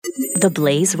The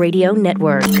Blaze Radio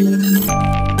Network.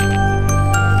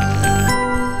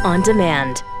 On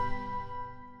demand.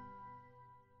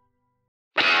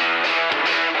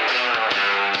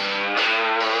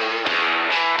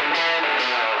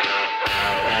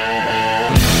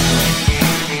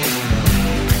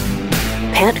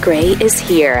 Pat Gray is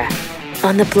here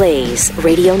on the Blaze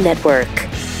Radio Network.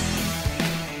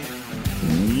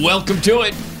 Welcome to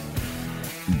it.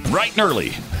 Bright and early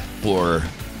for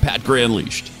Pat Gray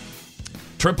Unleashed.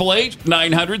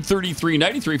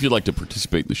 888-900-3393 if you'd like to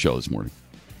participate in the show this morning.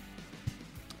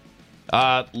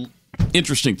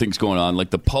 Interesting things going on,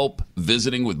 like the Pope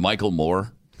visiting with Michael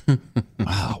Moore.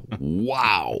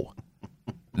 Wow.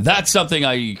 That's something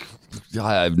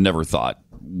I've never thought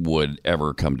would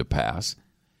ever come to pass.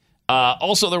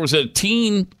 Also, there was a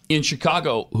teen in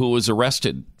Chicago who was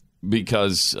arrested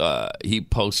because he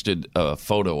posted a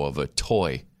photo of a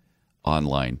toy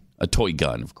online. A toy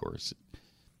gun, of course.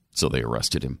 So they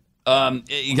arrested him.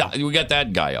 We got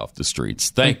that guy off the streets.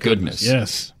 Thank goodness.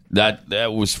 Yes.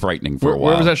 That was frightening for a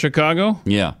while. Where was that, Chicago?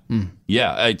 Yeah.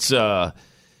 Yeah,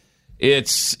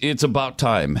 it's about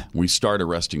time we start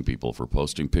arresting people for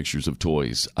posting pictures of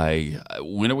toys.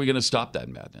 When are we going to stop that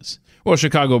madness? Well,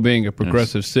 Chicago being a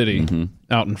progressive city,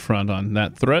 out in front on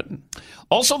that threat.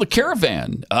 Also, the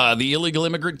caravan, the illegal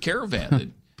immigrant caravan that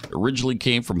originally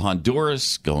came from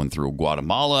Honduras, going through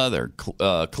Guatemala. They're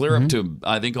clear up to,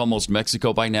 I think, almost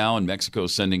Mexico by now, and Mexico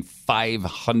is sending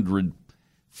 500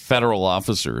 federal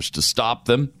officers to stop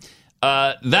them.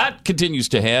 That continues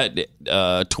to head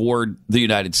toward the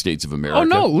United States of America. Oh,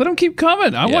 no, let them keep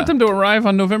coming. I want them to arrive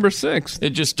on November 6th.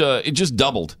 It just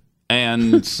doubled.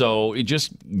 And so it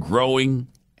just growing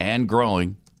and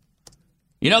growing.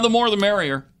 You know, the more the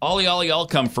merrier. Ollie, ollie, all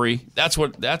come free. That's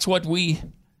what we.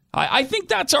 I think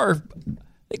that's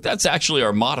actually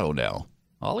our motto now.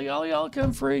 Ollie, ollie, all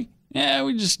come free. Yeah,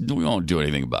 we won't do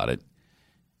anything about it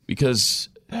because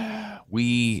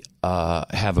we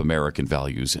have American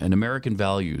values, and American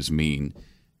values mean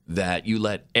that you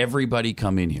let everybody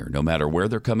come in here, no matter where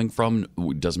they're coming from.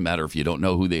 It doesn't matter if you don't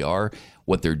know who they are,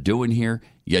 what they're doing here.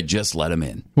 You just let them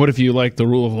in. What if you like the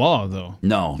rule of law, though?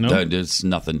 No? There's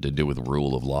nothing to do with the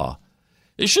rule of law.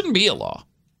 It shouldn't be a law.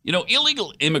 You know,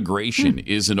 illegal immigration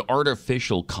is an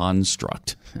artificial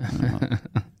construct.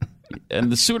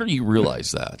 And the sooner you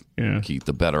realize that, Keith,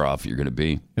 the better off you're going to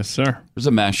be. Yes, sir. There's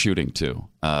a mass shooting, too.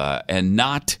 And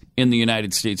not in the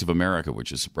United States of America,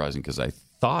 which is surprising because I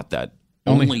thought that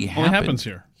only happens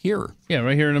here. Here. Yeah,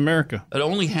 right here in America. It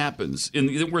only happens.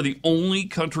 We're the only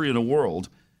country in the world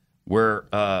where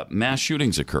mass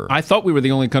shootings occur. I thought we were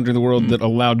the only country in the world that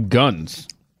allowed guns,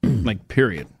 like,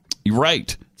 period.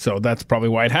 Right. So that's probably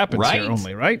why it happens here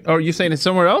only, right? Or are you saying it's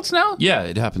somewhere else now? Yeah,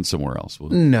 it happens somewhere else.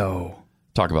 No.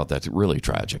 Talk about that. Really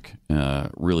tragic.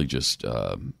 Really just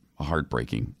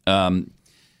heartbreaking.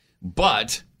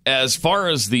 But as far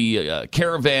as the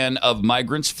caravan of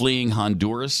migrants fleeing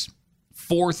Honduras,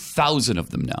 4,000 of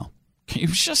them now.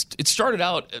 It started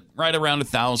out right around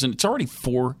 1,000. It's already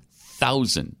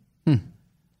 4,000.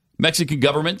 Mexican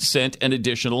government sent an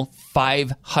additional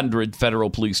 500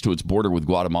 federal police to its border with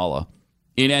Guatemala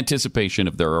in anticipation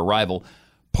of their arrival.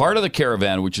 Part of the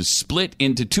caravan, which is split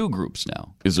into two groups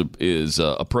now, is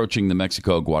approaching the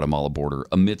Mexico-Guatemala border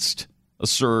amidst a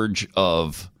surge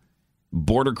of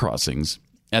border crossings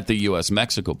at the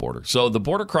U.S.-Mexico border. So the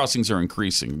border crossings are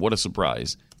increasing. What a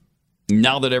surprise.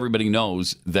 Now that everybody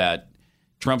knows that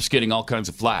Trump's getting all kinds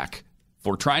of flack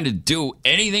for trying to do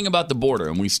anything about the border,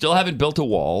 and we still haven't built a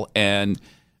wall, and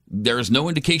there's no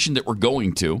indication that we're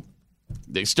going to.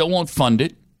 They still won't fund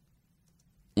it,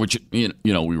 which, you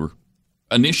know, we were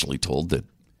initially told that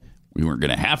we weren't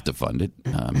going to have to fund it.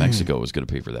 Mexico was going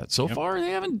to pay for that. So far, they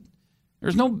haven't.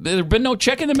 There's been no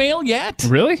check in the mail yet.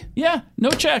 Really? Yeah,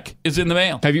 no check is in the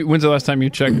mail. When's the last time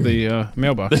you checked the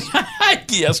mailbox?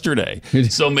 Yesterday.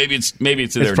 So maybe it's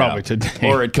there now. Probably today,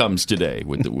 or it comes today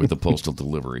with the postal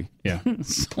delivery. Yeah.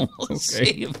 So we'll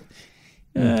see.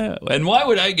 And why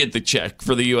would I get the check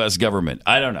for the U.S. government?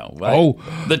 I don't know.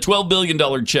 The $12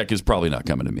 billion check is probably not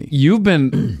coming to me. You've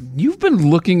been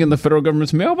looking in the federal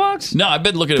government's mailbox? No, I've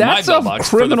been looking at my mailbox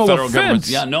for the federal government.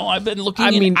 Yeah, no, I've been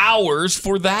looking in hours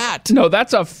for that. No,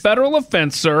 that's a federal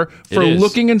offense, sir, for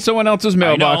looking in someone else's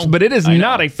mailbox. But it is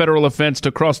not a federal offense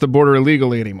to cross the border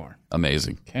illegally anymore.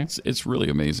 Amazing. Okay. It's really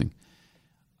amazing.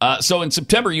 So in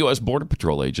September, U.S. Border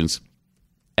Patrol agents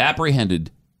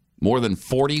apprehended more than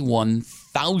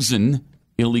 41,000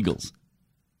 illegals.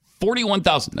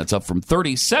 41,000. That's up from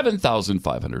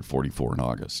 37,544 in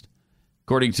August.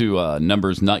 According to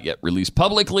numbers not yet released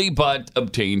publicly, but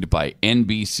obtained by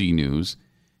NBC News.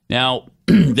 Now,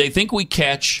 they think we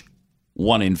catch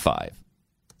 1 in 5.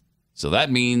 So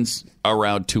that means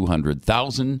around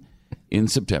 200,000 in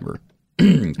September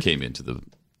came into the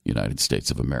United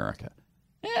States of America.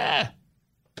 Yeah,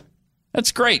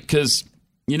 that's great because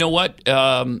you know what?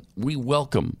 We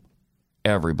welcome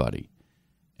everybody.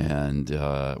 And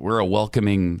we're a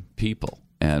welcoming people.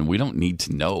 And we don't need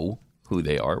to know who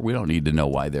they are. We don't need to know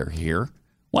why they're here.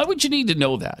 Why would you need to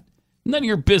know that? None of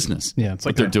your business it's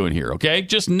what they're doing here, okay?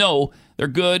 Just know they're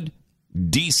good,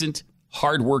 decent,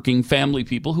 hardworking family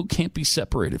people who can't be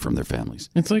separated from their families.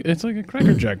 It's like a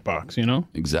Cracker Jack box, you know?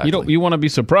 Exactly. You want to be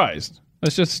surprised.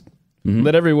 Let's just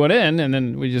let everyone in, and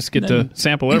then we just get to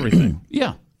sample everything.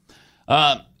 Yeah.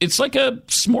 It's like a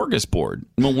smorgasbord.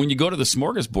 Well, when you go to the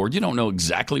smorgasbord, you don't know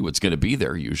exactly what's going to be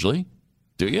there usually,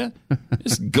 do you?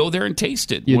 Just go there and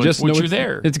taste it once you're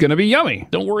there. It's going to be yummy.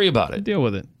 Don't worry about it. Deal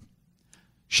with it.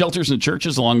 Shelters and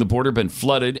churches along the border have been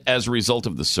flooded as a result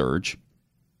of the surge.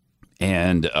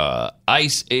 And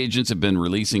ICE agents have been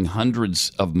releasing hundreds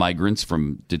of migrants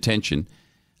from detention,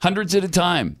 hundreds at a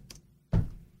time.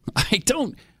 I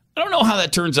don't know how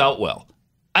that turns out well.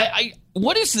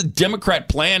 What is the Democrat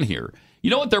plan here? You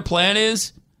know what their plan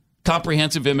is?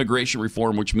 Comprehensive immigration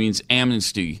reform, which means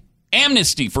amnesty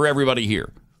for everybody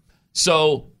here.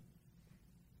 So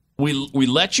we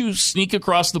let you sneak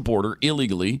across the border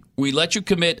illegally. We let you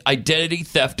commit identity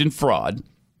theft and fraud,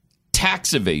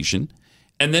 tax evasion,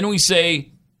 and then we say,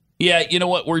 yeah, you know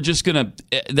what? We're just going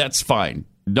to, that's fine.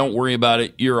 Don't worry about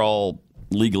it. You're all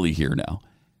legally here now.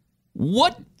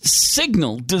 What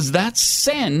signal does that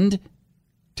send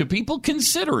to people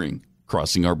considering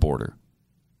crossing our border?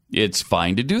 It's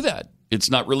fine to do that.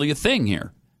 It's not really a thing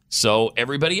here. So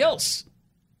everybody else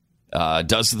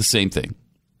does the same thing.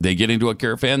 They get into a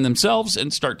caravan themselves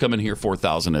and start coming here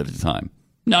 4,000 at a time.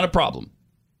 Not a problem.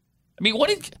 I mean,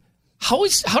 how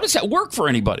does that work for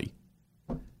anybody?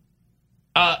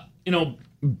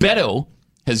 Beto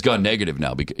has gone negative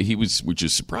now because which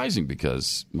is surprising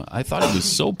because I thought he was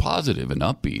so positive and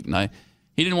upbeat, and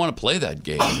he didn't want to play that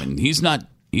game, and he's not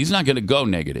going to go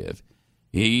negative.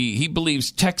 He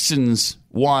believes Texans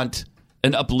want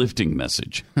an uplifting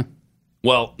message.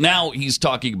 Well, now he's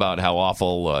talking about how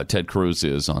awful Ted Cruz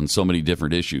is on so many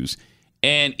different issues,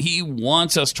 and he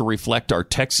wants us to reflect our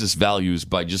Texas values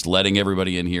by just letting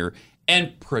everybody in here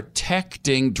and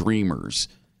protecting dreamers.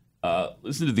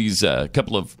 Listen to these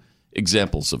couple of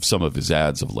examples of some of his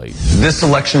ads of late. This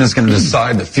election is going to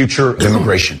decide the future of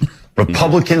immigration.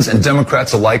 Republicans and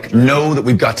Democrats alike know that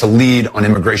we've got to lead on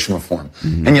immigration reform.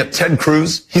 Mm-hmm. And yet Ted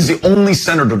Cruz, he's the only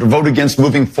senator to vote against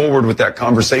moving forward with that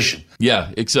conversation.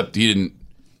 Yeah, except he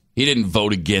didn't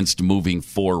vote against moving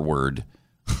forward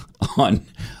on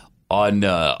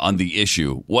the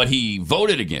issue. What he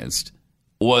voted against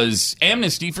was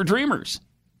amnesty for dreamers.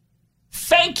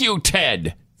 Thank you,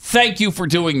 Ted. Thank you for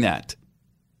doing that.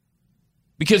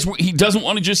 Because he doesn't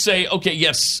want to just say, okay,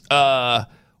 yes,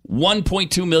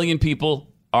 1.2 million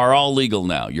people are all legal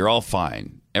now. You're all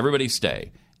fine. Everybody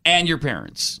stay. And your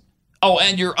parents. Oh,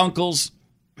 and your uncles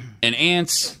and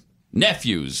aunts,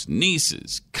 nephews,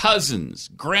 nieces, cousins,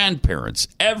 grandparents,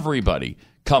 everybody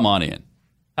come on in.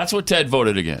 That's what Ted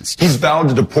voted against. He's vowed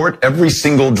to deport every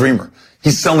single dreamer.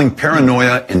 He's selling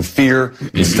paranoia and fear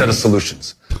instead of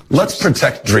solutions. Let's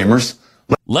protect dreamers.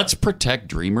 Let's protect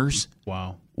dreamers?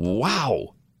 Wow.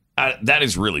 That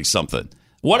is really something.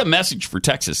 What a message for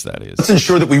Texas that is. Let's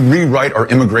ensure that we rewrite our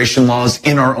immigration laws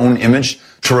in our own image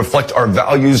to reflect our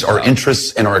values, our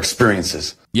interests, and our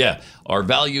experiences. Yeah, our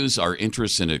values, our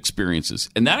interests, and experiences.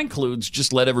 And that includes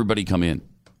just let everybody come in.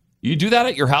 You do that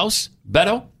at your house,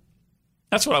 Beto?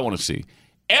 That's what I want to see.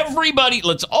 Everybody,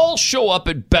 let's all show up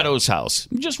at Beto's house.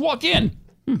 Just walk in.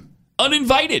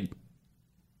 Uninvited.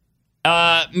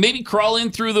 Maybe crawl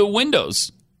in through the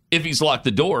windows if he's locked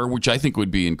the door, which I think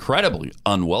would be incredibly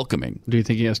unwelcoming. Do you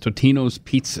think he has Totino's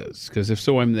pizzas? Because if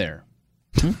so, I'm there.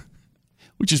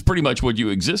 Which is pretty much what you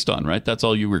exist on, right? That's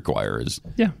all you require is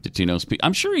Totino's pizza.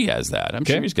 I'm sure he has that. I'm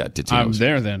sure he's got Totino's. I'm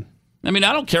there then. I mean,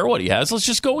 I don't care what he has. Let's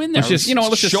just go in there.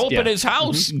 Let's show up at his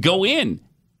house. Go in.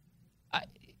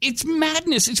 It's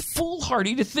madness. It's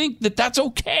foolhardy to think that that's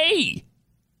okay.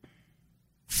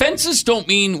 Fences don't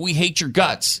mean we hate your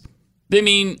guts. They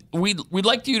mean we'd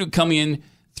like you to come in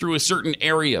through a certain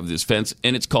area of this fence,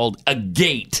 and it's called a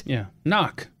gate. Yeah.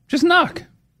 Knock. Just knock.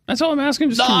 That's all I'm asking.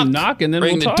 Just can you knock, and then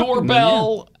ring we'll talk. Ring the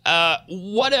doorbell,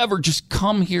 whatever. Just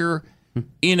come here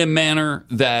in a manner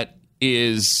that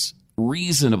is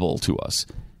reasonable to us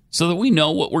so that we know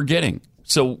what we're getting.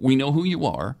 So we know who you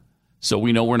are. So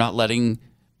we know we're not letting,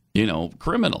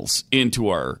 criminals into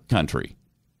our country.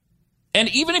 And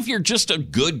even if you're just a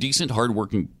good, decent,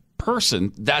 hardworking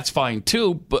person, that's fine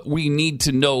too, but we need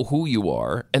to know who you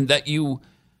are and that you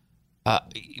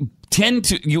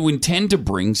you intend to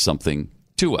bring something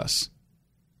to us.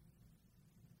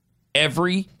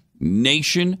 Every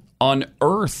nation on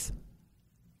earth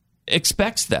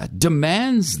expects that,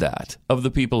 demands that of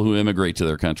the people who immigrate to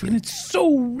their country. And it's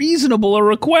so reasonable a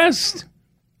request.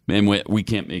 And we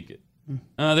can't make it.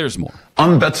 There's more.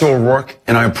 I'm Beto O'Rourke,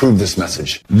 and I approve this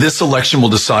message. This election will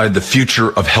decide the future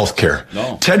of healthcare.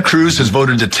 No. Ted Cruz has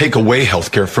voted to take away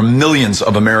healthcare from millions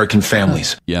of American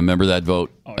families. Yeah, remember that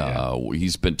vote? Oh, yeah.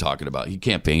 He's been talking about, he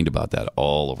campaigned about that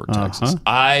all over Texas.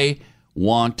 I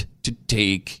want to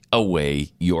take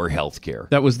away your health care.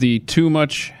 That was the too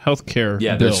much health care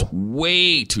bill. There's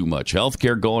way too much health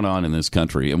care going on in this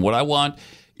country. And what I want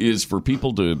is for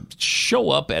people to show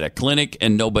up at a clinic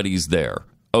and nobody's there.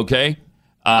 Okay?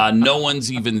 No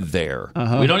one's even there.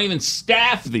 We don't even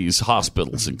staff these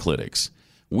hospitals and clinics.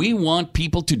 We want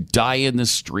people to die in the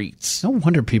streets. No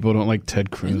wonder people don't like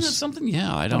Ted Cruz. Isn't that something?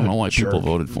 Yeah, I don't know why people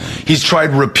voted for him. He's tried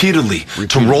repeatedly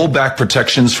to roll back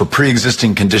protections for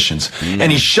pre-existing conditions.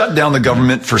 And he shut down the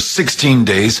government for 16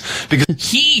 days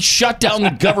because he shut down the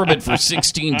government for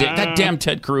 16 days. That damn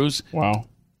Ted Cruz. Wow.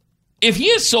 If he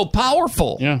is so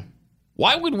powerful, yeah,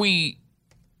 why would we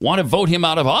want to vote him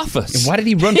out of office? And why did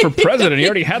he run for president? He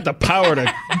already had the power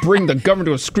to bring the government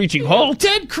to a screeching halt.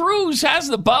 Ted Cruz has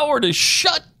the power to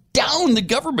shut down the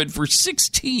government for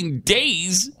 16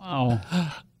 days. Wow.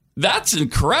 That's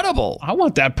incredible. I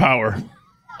want that power.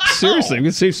 Seriously, we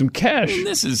could save some cash. I mean,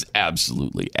 this is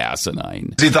absolutely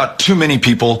asinine. he thought too many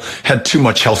people had too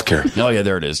much health care. Oh, yeah,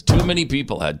 there it is. Too many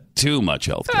people had too much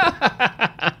health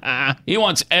care. He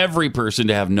wants every person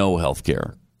to have no health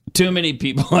care. Too many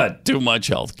people had too much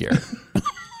health care.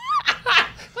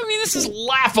 I mean, this is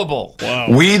laughable.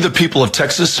 Wow. We, the people of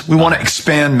Texas, we want to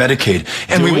expand Medicaid,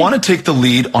 and we want to take the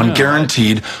lead on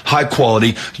guaranteed,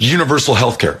 high-quality, universal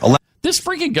health care. This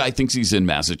freaking guy thinks he's in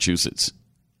Massachusetts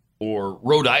or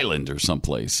Rhode Island or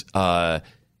someplace.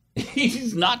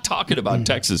 He's not talking about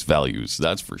Texas values,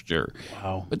 that's for sure.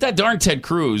 Wow. But that darn Ted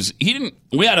Cruz,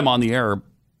 we had him on the air a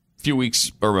few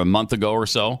weeks or a month ago or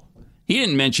so. He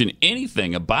didn't mention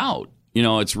anything about,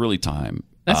 it's really time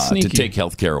to take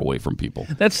health care away from people.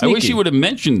 That's sneaky. I wish he would have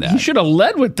mentioned that. He should have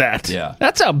led with that. Yeah.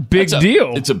 That's a big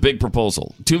deal. It's a big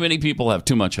proposal. Too many people have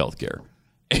too much health care.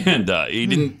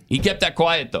 And he kept that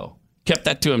quiet, though. Kept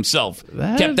that to himself.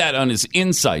 Kept that on his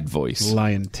inside voice.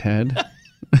 Lying Ted.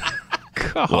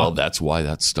 Well, that's why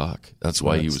that stuck. That's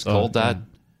why he was called that. Yeah.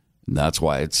 And that's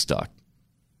why it stuck.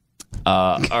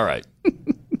 All right.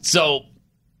 So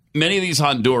many of these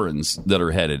Hondurans that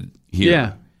are headed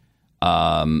here,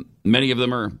 many of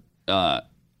them are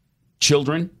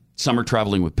children. Some are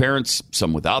traveling with parents,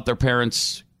 some without their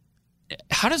parents.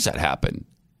 How does that happen?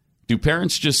 Do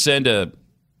parents just send a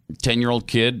 10-year-old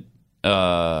kid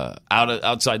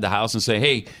outside the house and say,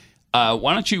 hey,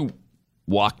 why don't you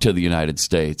walk to the United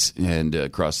States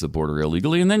and cross the border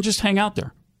illegally and then just hang out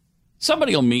there?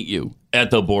 Somebody will meet you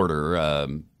at the border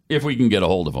if we can get a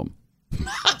hold of them.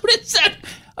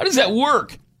 How does that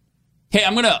work? Hey,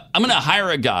 I'm gonna hire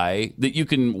a guy that you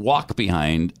can walk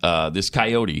behind, this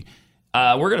coyote.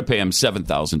 We're gonna pay him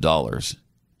 $7,000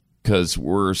 because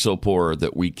we're so poor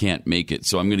that we can't make it.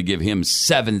 So I'm gonna give him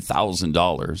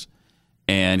 $7,000,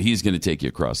 and he's gonna take you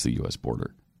across the U.S.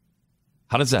 border.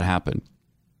 How does that happen?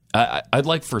 I'd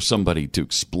like for somebody to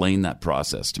explain that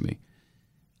process to me.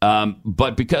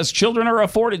 But because children are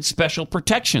afforded special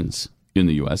protections in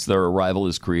the U.S., their arrival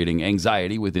is creating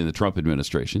anxiety within the Trump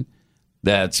administration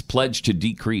that's pledged to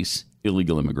decrease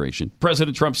illegal immigration.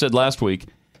 President Trump said last week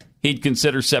he'd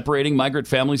consider separating migrant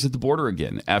families at the border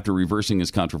again after reversing his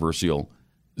controversial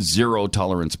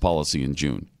zero-tolerance policy in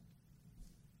June.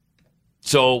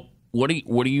 So what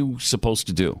are you supposed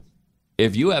to do?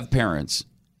 If you have parents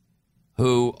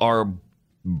who are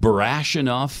brash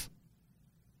enough,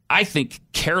 I think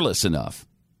careless enough,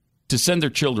 to send their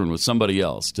children with somebody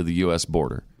else to the U.S.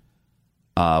 border,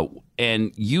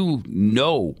 and you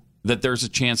know that there's a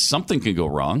chance something can go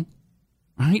wrong,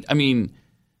 right? I mean,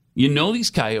 these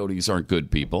coyotes aren't good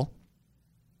people,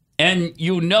 and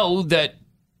that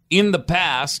in the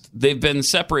past they've been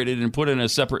separated and put in a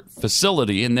separate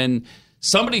facility, and then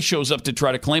somebody shows up to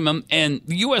try to claim them, and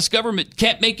the U.S. government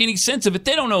can't make any sense of it.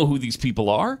 They don't know who these people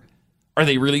are. Are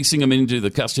they releasing them into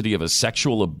the custody of a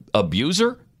sexual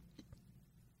abuser?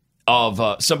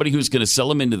 Of somebody who's going to sell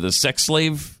them into the sex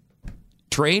slave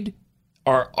trade?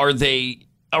 Are they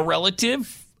a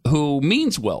relative who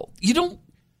means well? You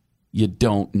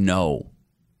don't know.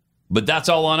 But that's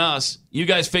all on us. You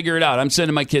guys figure it out. I'm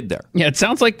sending my kid there. Yeah, it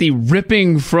sounds like the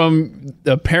ripping from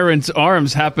the parents'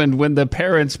 arms happened when the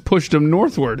parents pushed them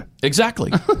northward.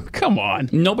 Exactly. Come on.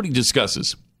 Nobody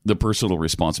discusses the personal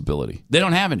responsibility. They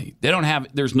don't have any.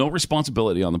 There's no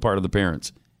responsibility on the part of the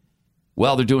parents.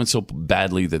 Well, they're doing so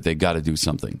badly that they got to do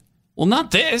something. Well,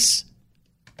 not this.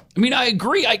 I mean, I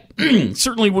agree. I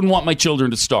certainly wouldn't want my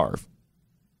children to starve.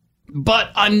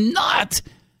 But I'm not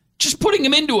just putting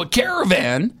them into a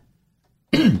caravan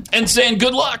and saying,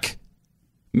 good luck.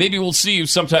 Maybe we'll see you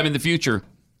sometime in the future.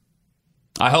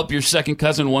 I hope your second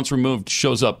cousin, once removed,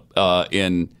 shows up at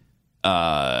the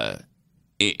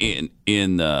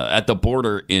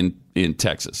border in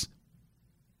Texas.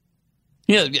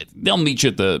 Yeah, they'll meet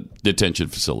you at the detention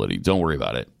facility. Don't worry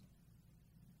about it.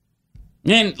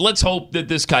 And let's hope that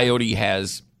this coyote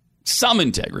has some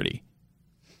integrity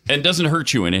and doesn't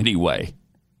hurt you in any way.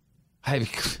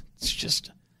 It's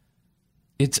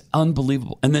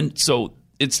unbelievable. And then so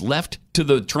it's left to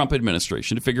the Trump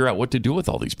administration to figure out what to do with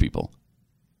all these people.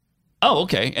 Oh,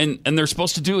 okay. And they're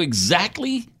supposed to do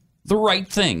exactly the right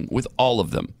thing with all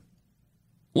of them.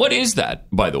 What is that,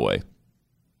 by the way?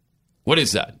 What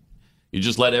is that? You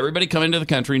just let everybody come into the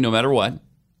country no matter what.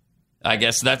 I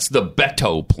guess that's the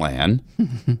Beto plan.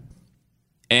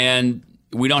 And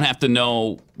we don't have to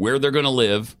know where they're going to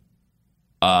live,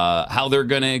 how they're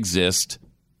going to exist,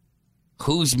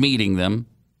 who's meeting them.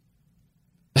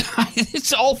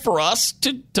 It's all for us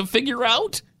to figure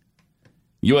out.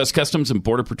 U.S. Customs and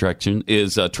Border Protection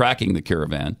is tracking the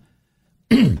caravan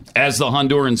as the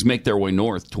Hondurans make their way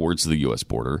north towards the U.S.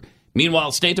 border.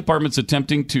 Meanwhile, State Department's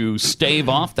attempting to stave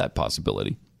off that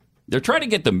possibility. They're trying to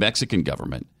get the Mexican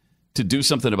government to do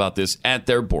something about this at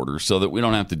their border so that we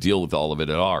don't have to deal with all of it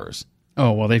at ours.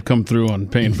 Oh, well, they've come through on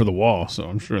paying for the wall, so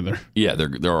I'm sure they're... Yeah,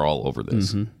 they're all over this.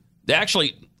 Mm-hmm. They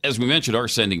actually, as we mentioned, are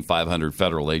sending 500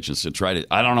 federal agents to try to...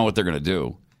 I don't know what they're going to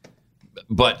do.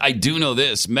 But I do know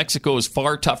this. Mexico is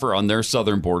far tougher on their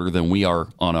southern border than we are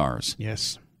on ours.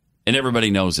 Yes. And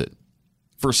everybody knows it.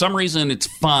 For some reason, it's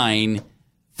fine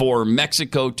for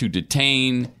Mexico to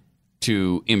detain,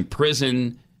 to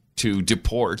imprison, to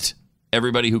deport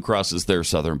everybody who crosses their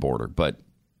southern border. But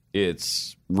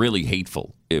it's really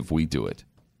hateful if we do it.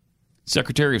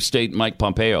 Secretary of State Mike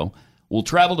Pompeo will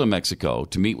travel to Mexico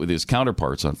to meet with his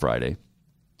counterparts on Friday.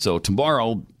 So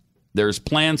tomorrow, there's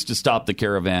plans to stop the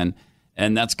caravan,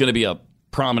 and that's going to be a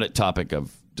prominent topic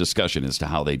of discussion as to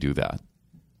how they do that.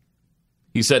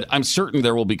 He said, I'm certain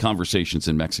there will be conversations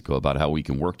in Mexico about how we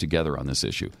can work together on this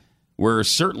issue. We're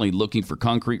certainly looking for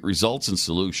concrete results and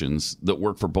solutions that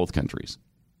work for both countries.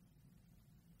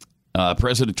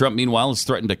 President Trump, meanwhile, has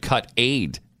threatened to cut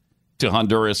aid to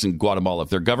Honduras and Guatemala if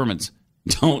their governments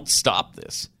don't stop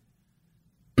this.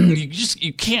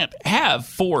 You can't have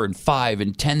 4 and 5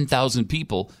 and 10,000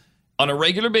 people on a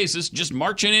regular basis just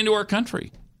marching into our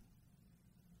country.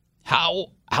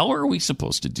 How are we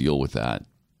supposed to deal with that?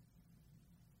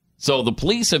 So the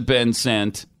police have been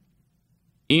sent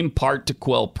in part to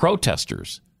quell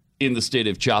protesters in the state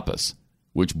of Chiapas,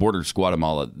 which borders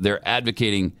Guatemala. They're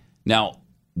advocating. Now,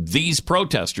 these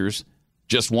protesters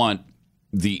just want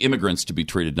the immigrants to be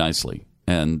treated nicely,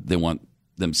 and they want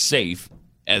them safe,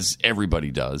 as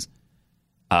everybody does.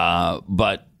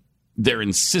 But they're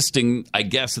insisting, I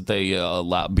guess, that they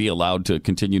be allowed to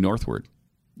continue northward,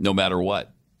 no matter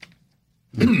what.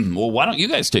 Well, why don't you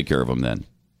guys take care of them then?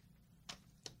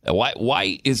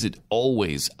 Why is it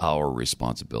always our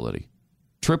responsibility?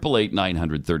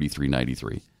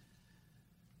 888-900-3393.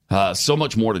 So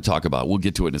much more to talk about. We'll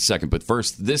get to it in a second. But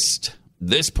first, this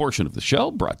portion of the show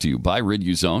brought to you by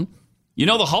Riduzone. You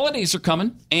know, the holidays are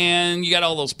coming, and you got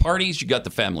all those parties. You got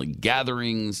the family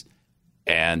gatherings,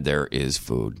 and there is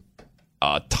food.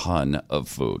 A ton of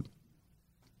food.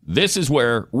 This is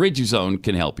where Riduzone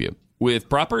can help you. With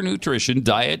proper nutrition,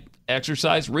 diet,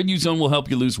 exercise, Riduzone will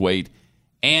help you lose weight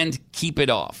and keep it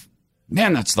off.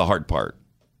 Man, that's the hard part.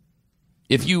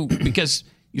 Because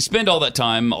you spend all that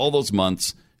time, all those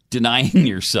months, denying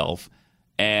yourself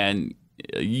and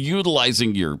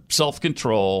utilizing your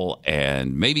self-control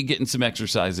and maybe getting some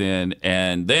exercise in.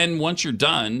 And then once you're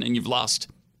done and you've lost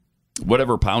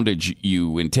whatever poundage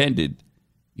you intended,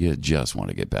 you just want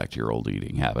to get back to your old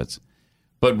eating habits.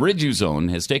 But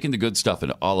Riduzone has taken the good stuff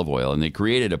in olive oil, and they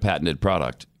created a patented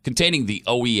product containing the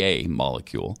OEA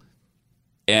molecule.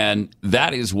 And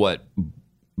that is what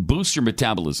boosts your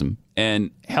metabolism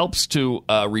and helps to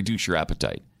reduce your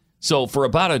appetite. So for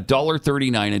about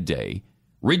 $1.39 a day,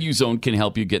 Riduzone can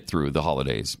help you get through the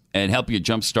holidays and help you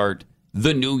jumpstart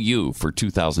the new you for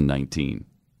 2019.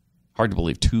 Hard to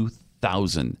believe,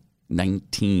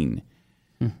 2019.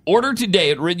 Order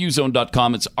today at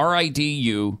riduzone.com. It's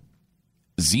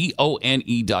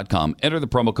RIDUZONE.com. Enter the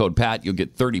promo code PAT. You'll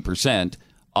get 30%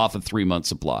 off a 3-month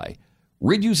supply.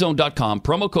 Riduzone.com,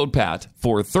 promo code PAT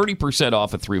for 30%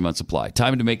 off a 3-month supply.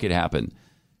 Time to make it happen.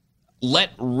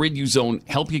 let Riduzone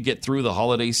help you get through the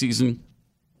holiday season,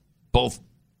 both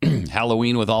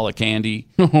Halloween with all the candy.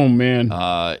 Oh, man.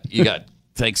 You got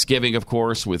Thanksgiving, of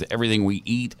course, with everything we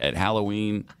eat at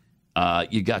Halloween.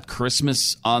 You got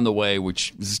Christmas on the way,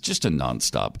 which is just a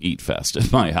nonstop eat fest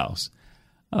at my house.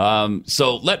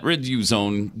 So let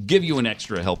Riduzone give you an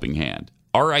extra helping hand.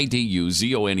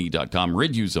 RIDUZONE.com,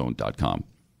 riduzone.com.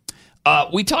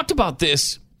 We talked about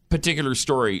this particular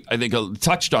story. I think I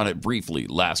touched on it briefly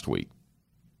last week,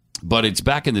 but it's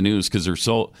back in the news because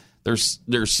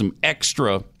there's some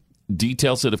extra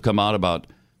details that have come out about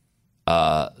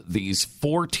these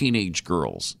 4 teenage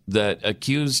girls that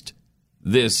accused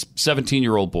this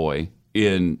 17-year-old boy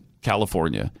in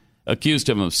California, accused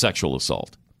him of sexual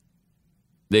assault.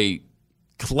 They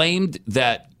claimed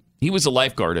that he was a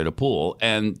lifeguard at a pool,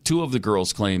 and 2 of the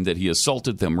girls claimed that he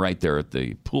assaulted them right there at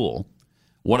the pool.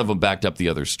 One of them backed up the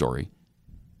other story.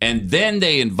 And then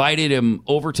they invited him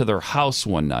over to their house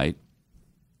one night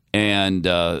and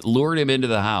lured him into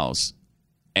the house,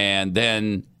 and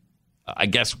then, I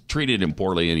guess, treated him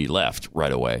poorly, and he left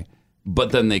right away.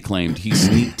 But then they claimed he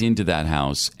sneaked into that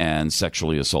house and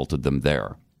sexually assaulted them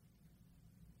there.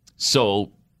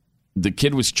 So the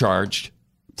kid was charged,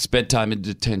 spent time in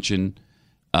detention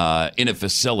in a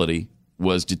facility,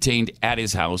 was detained at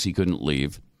his house. He couldn't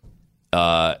leave.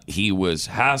 He was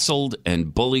hassled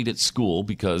and bullied at school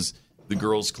because the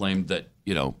girls claimed that,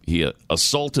 he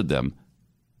assaulted them.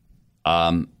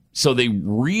 So they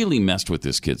really messed with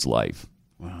this kid's life.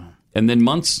 Wow. And then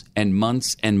months and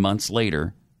months and months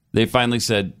later, they finally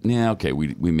said, yeah, okay,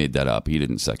 we made that up. He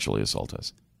didn't sexually assault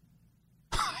us.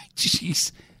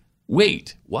 Jeez.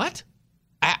 Wait, what?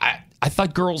 I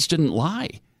thought girls didn't lie.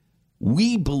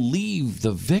 We believe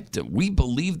the victim. We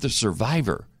believe the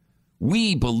survivor.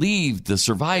 We believe the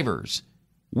survivors.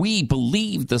 We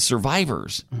believe the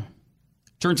survivors.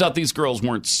 Turns out these girls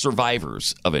weren't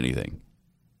survivors of anything,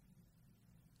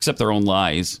 except their own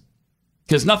lies,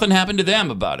 because nothing happened to them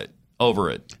about it.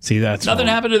 Over it. See, that's nothing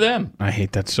wrong. happened to them. I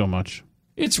hate that so much.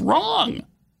 It's wrong.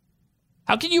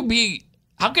 How can it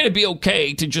be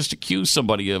okay to just accuse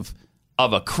somebody of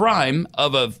a crime,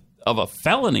 of a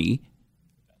felony,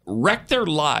 wreck their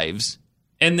lives,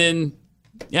 and then,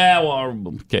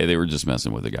 they were just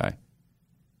messing with the guy.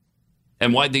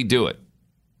 And why'd they do it?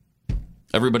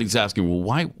 Everybody's asking, well,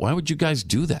 why would you guys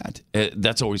do that?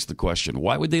 That's always the question.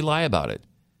 Why would they lie about it?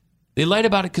 They lied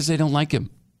about it because they don't like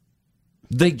him.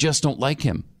 They just don't like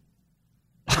him.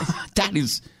 That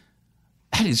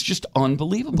is just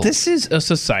unbelievable. This is a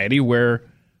society where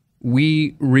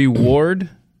we reward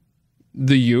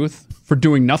the youth for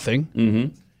doing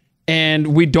nothing, and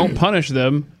we don't punish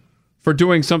them for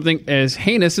doing something as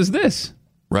heinous as this.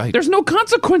 Right. There's no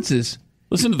consequences.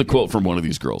 Listen to the quote from one of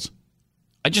these girls.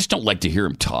 I just don't like to hear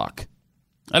him talk.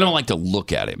 I don't like to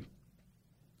look at him.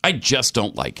 I just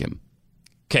don't like him.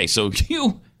 Okay, so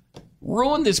you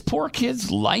ruin this poor kid's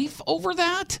life over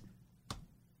that?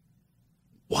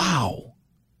 Wow.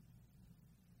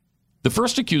 The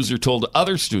first accuser told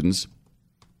other students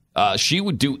she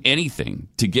would do anything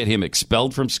to get him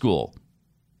expelled from school.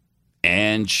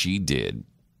 And she did.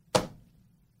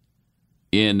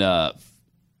 In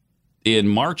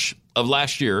March of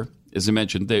last year, as I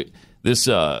mentioned, this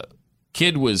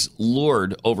kid was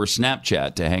lured over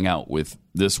Snapchat to hang out with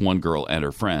this one girl and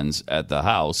her friends at the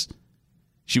house.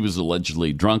 She was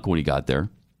allegedly drunk when he got there,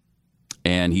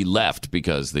 and he left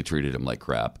because they treated him like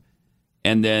crap.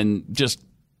 And then just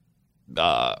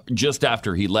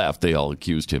after he left, they all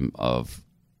accused him of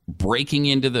breaking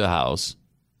into the house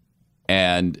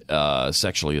and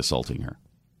sexually assaulting her.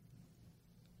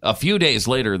 A few days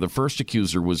later, the first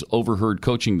accuser was overheard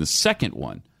coaching the second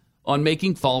one on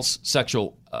making false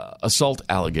sexual assault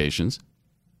allegations.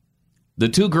 The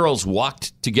 2 girls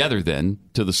walked together then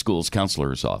to the school's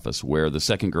counselor's office, where the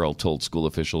second girl told school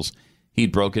officials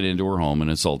he'd broken into her home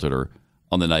and assaulted her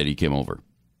on the night he came over.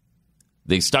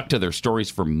 They stuck to their stories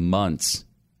for months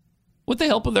with the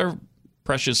help of their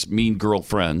precious mean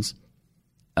girlfriends.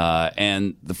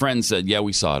 And the friends said, yeah,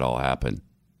 we saw it all happen.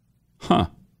 Huh.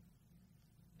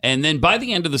 And then by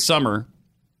the end of the summer,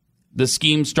 the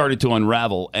scheme started to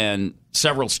unravel, and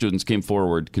several students came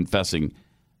forward confessing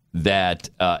that,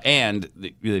 and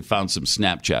they found some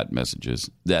Snapchat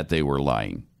messages that they were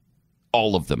lying.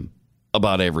 All of them,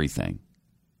 about everything.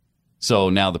 So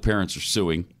now the parents are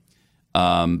suing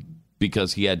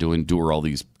because he had to endure all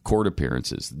these court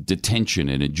appearances, detention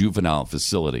in a juvenile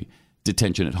facility,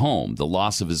 detention at home, the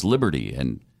loss of his liberty,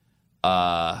 and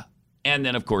And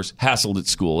then, of course, hassled at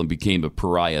school and became a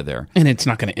pariah there. And it's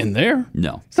not going to end there.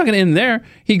 No. It's not going to end there.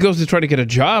 He goes to try to get a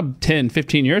job 10,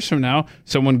 15 years from now.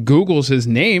 Someone Googles his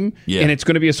name, and it's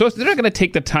going to be associated. They're not going to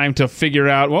take the time to figure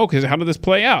out, well, because how did this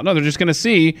play out? No, they're just going to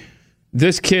see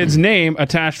this kid's name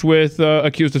attached with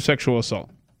accused of sexual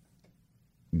assault.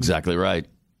 Exactly right.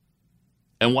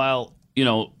 And while,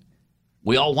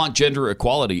 we all want gender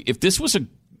equality, if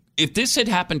this had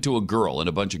happened to a girl and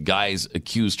a bunch of guys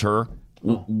accused her,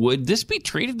 would this be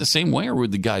treated the same way, or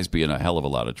would the guys be in a hell of a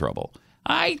lot of trouble?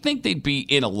 I think they'd be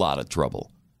in a lot of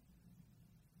trouble.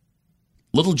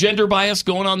 Little gender bias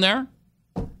going on there?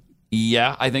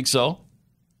 Yeah, I think so.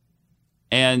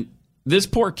 And this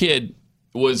poor kid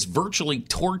was virtually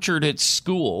tortured at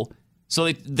school,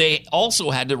 so they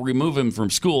also had to remove him from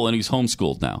school, and he's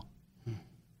homeschooled now.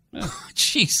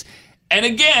 Jeez. And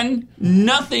again,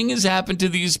 nothing has happened to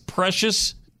these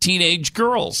precious teenage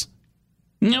girls.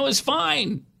 It's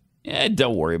fine. Yeah,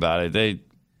 don't worry about it.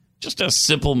 Just a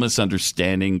simple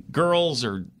misunderstanding. Girls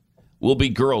will be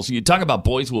girls. You talk about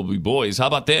boys will be boys. How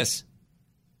about this?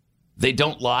 They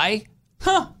don't lie?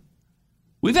 Huh.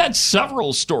 We've had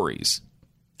several stories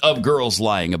of girls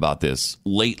lying about this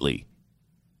lately.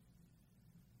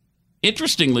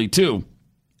 Interestingly, too,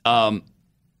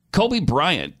 Kobe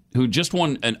Bryant, who just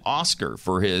won an Oscar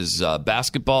for his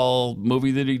basketball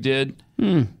movie that he did,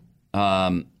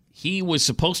 he was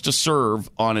supposed to serve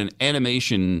on an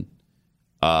animation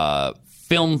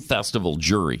film festival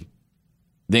jury.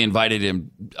 They invited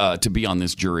him to be on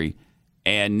this jury,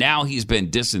 and now he's been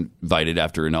disinvited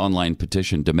after an online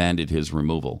petition demanded his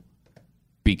removal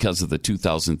because of the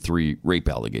 2003 rape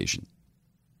allegation.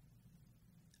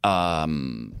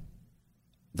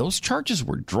 Those charges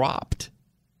were dropped.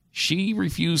 She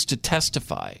refused to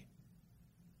testify.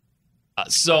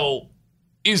 So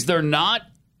is there not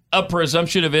a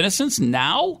presumption of innocence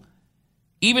now?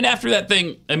 Even after that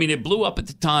thing, it blew up at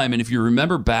the time. And if you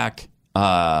remember back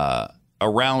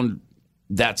around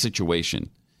that situation,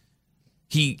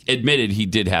 he admitted he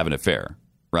did have an affair,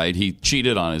 right? He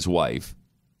cheated on his wife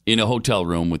in a hotel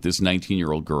room with this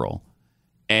 19-year-old girl.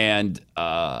 And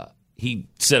he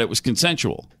said it was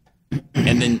consensual.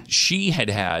 And then she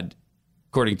had,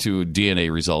 according to DNA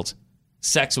results,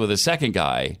 sex with a second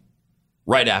guy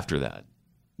right after that.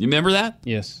 You remember that?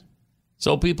 Yes.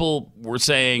 So people were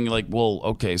saying, well,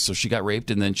 okay, so she got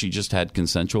raped and then she just had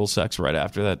consensual sex right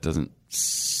after that. Doesn't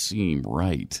seem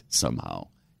right somehow.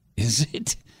 Is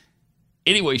it?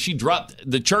 Anyway,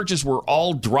 the charges were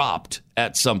all dropped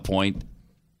at some point,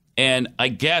 and I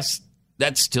guess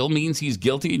that still means he's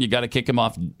guilty and you got to kick him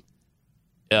off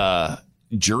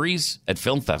juries at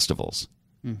film festivals.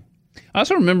 I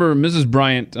also remember Mrs.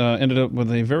 Bryant ended up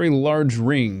with a very large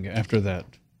ring after that.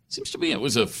 Seems to me it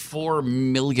was a $4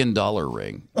 million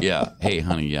ring. Yeah. Hey,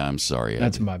 honey, yeah, I'm sorry.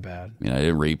 That's my bad. I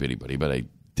didn't rape anybody, but I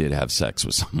did have sex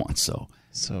with someone, so.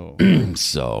 So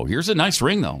here's a nice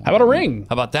ring, though. How about a ring?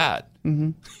 How about that?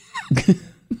 Mm-hmm.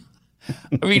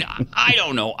 I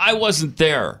don't know. I wasn't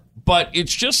there, but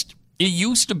it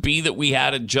used to be that we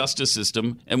had a justice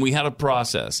system and we had a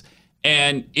process.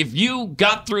 And if you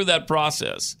got through that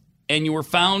process and you were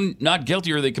found not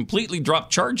guilty or they completely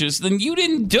dropped charges, then you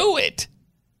didn't do it.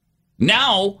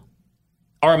 Now,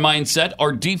 our mindset,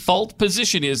 our default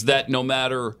position is that no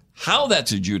matter how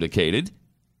that's adjudicated,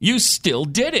 you still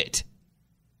did it.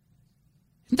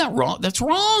 Isn't that wrong? That's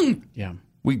wrong. Yeah.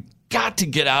 We got to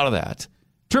get out of that.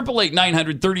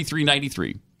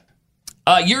 888-900-3393.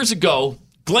 Years ago,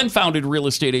 Glenn founded Real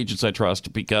Estate Agents I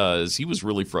Trust because he was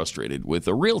really frustrated with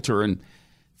a realtor and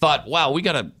thought, wow, we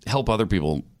got to help other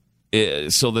people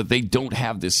so that they don't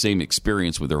have this same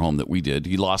experience with their home that we did.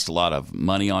 He lost a lot of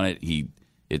money on it.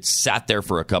 It sat there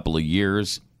for a couple of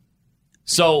years.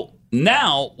 So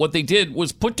now what they did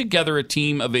was put together a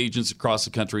team of agents across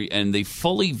the country, and they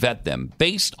fully vet them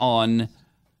based on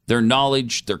their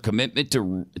knowledge, their commitment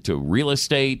to real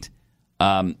estate.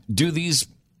 Do these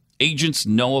agents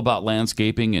know about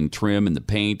landscaping and trim and the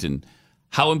paint and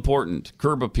how important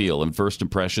curb appeal and first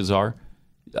impressions are?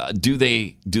 Do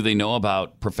they know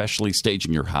about professionally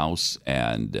staging your house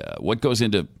and what goes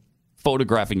into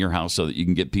photographing your house so that you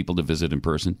can get people to visit in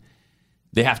person?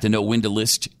 They have to know when to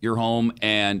list your home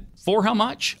and for how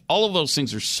much. All of those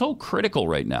things are so critical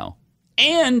right now.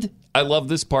 And I love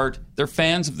this part. They're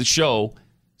fans of the show,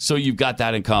 so you've got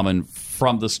that in common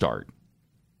from the start.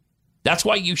 That's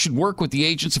why you should work with the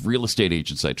agents of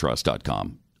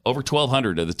realestateagentsitrust.com. Over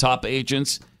 1,200 of the top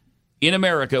agents in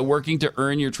America working to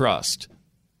earn your trust.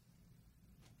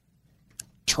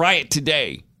 Try it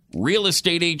today. Real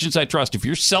Estate Agents I Trust. If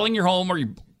you're selling your home or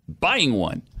you're buying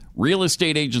one,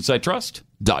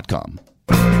 realestateagentsitrust.com.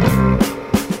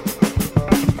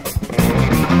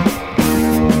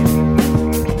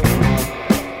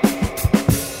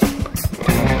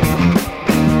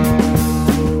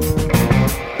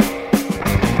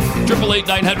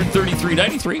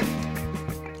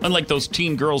 888-900-3393. Unlike those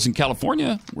teen girls in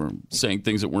California were saying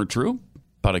things that weren't true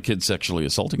about a kid sexually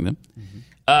assaulting them.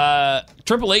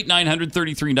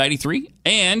 888-900-3393.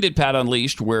 And at Pat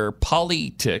Unleashed, where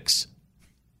Politics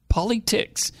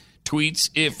tweets,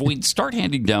 if we'd start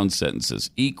handing down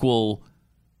sentences equal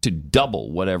to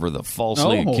double whatever the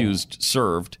falsely accused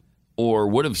served or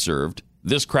would have served,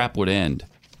 this crap would end.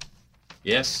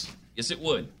 Yes, it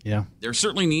would. Yeah. There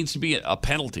certainly needs to be a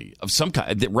penalty of some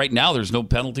kind. Right now, there's no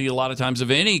penalty a lot of times of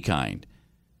any kind.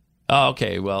 Oh,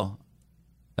 okay, well,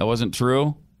 that wasn't true?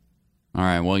 All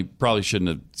right, well, you probably shouldn't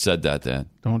have said that then.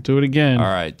 Don't do it again. All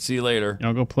right, see you later.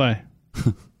 I'll go play.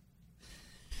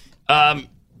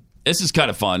 This is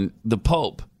kind of fun. The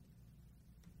Pope,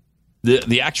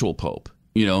 the actual Pope,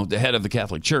 the head of the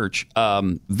Catholic Church,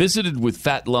 visited with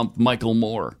fat lump Michael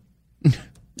Moore.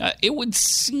 It would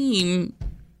seem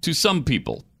to some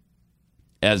people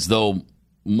as though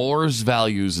Moore's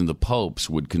values and the Pope's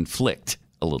would conflict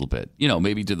a little bit.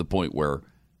 Maybe to the point where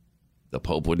the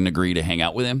Pope wouldn't agree to hang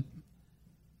out with him.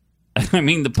 I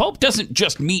mean, the Pope doesn't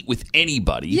just meet with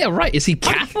anybody. Yeah, right. Is he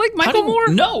Catholic, Michael Moore?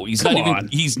 No, he's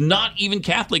not even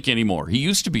Catholic anymore. He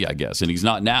used to be, I guess, and he's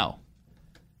not now.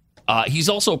 He's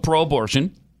also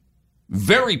pro-abortion,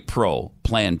 very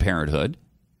pro-Planned Parenthood,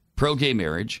 pro-gay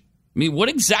marriage. I mean, what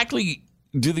exactly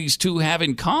do these two have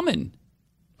in common?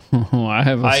 Oh, I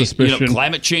have a suspicion.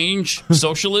 Climate change,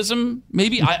 socialism,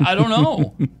 maybe? I don't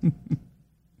know.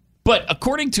 But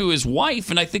according to his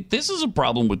wife, and I think this is a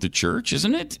problem with the church,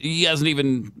 isn't it? He hasn't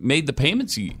even made the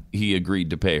payments he agreed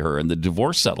to pay her in the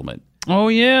divorce settlement. Oh,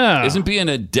 yeah. Isn't being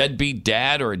a deadbeat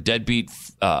dad or a deadbeat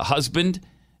husband,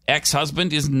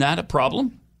 ex-husband, isn't that a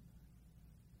problem?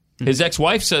 His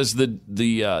ex-wife says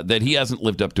that he hasn't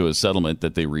lived up to a settlement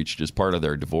that they reached as part of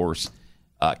their divorce.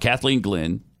 Kathleen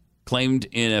Glynn claimed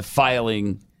in a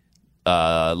filing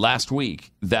last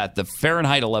week that the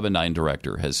Fahrenheit 11.9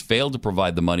 director has failed to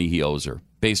provide the money he owes her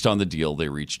based on the deal they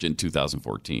reached in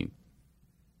 2014.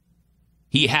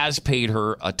 He has paid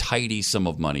her a tidy sum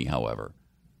of money, however.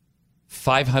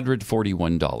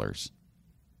 $541.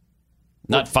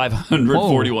 Not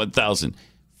 $541,000.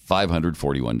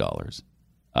 $541.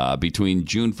 Between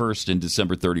June 1st and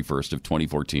December 31st of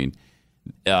 2014.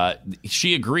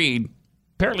 She agreed.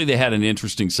 Apparently they had an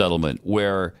interesting settlement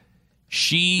where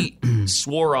she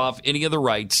swore off any of the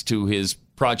rights to his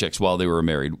projects while they were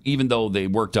married, even though they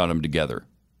worked on them together.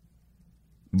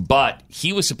 But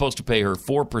he was supposed to pay her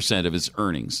 4% of his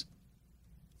earnings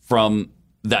from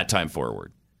that time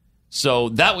forward. So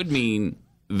that would mean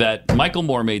that Michael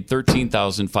Moore made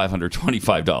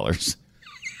 $13,525.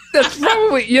 That's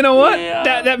probably, you know what?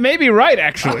 Yeah. That may be right,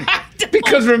 actually.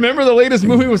 Because remember, the latest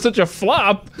movie was such a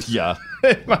flop. Yeah.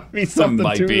 It might be something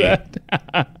to that.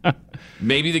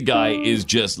 Maybe the guy is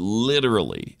just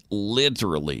literally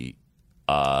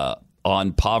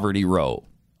on poverty row.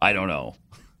 I don't know.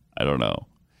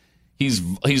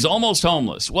 He's almost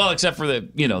homeless. Well, except for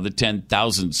the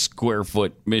 10,000 square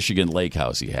foot Michigan lake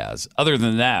house he has. Other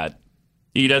than that,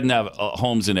 he doesn't have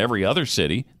homes in every other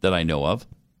city that I know of.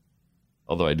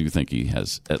 Although I do think he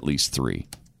has at least 3.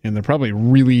 And they're probably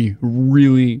really,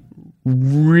 really,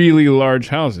 really large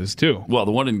houses, too. Well,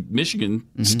 the one in Michigan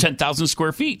is 10,000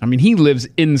 square feet. I mean, he lives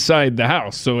inside the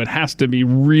house, so it has to be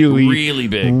really, really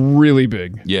big. Really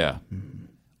big. Yeah.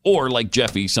 Or like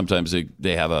Jeffy, sometimes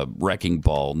they have a wrecking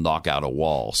ball knock out a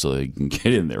wall so they can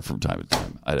get in there from time to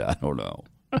time. I don't know.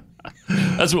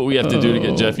 That's what we have to do to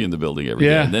get Jeffy in the building every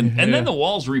day. And then the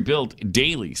wall's rebuilt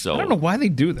daily. So I don't know why they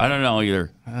do that. I don't know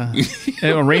either.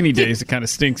 On rainy days, it kind of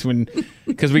stinks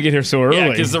because we get here so early. Yeah,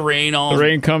 because the rain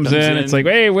comes in. It's like,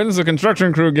 hey, when does the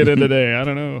construction crew get in today? I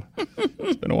don't know.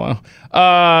 It's been a while.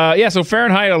 So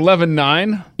Fahrenheit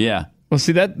 11.9. Yeah. Well,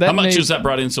 see that. How much has that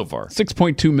brought in so far?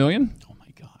 $6.2 million.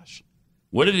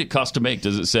 What did it cost to make?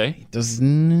 Does it say? It does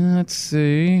not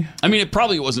say. I mean, it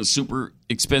probably wasn't super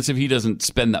expensive. He doesn't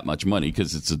spend that much money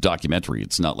because it's a documentary.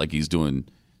 It's not like he's doing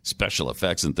special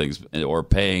effects and things or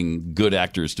paying good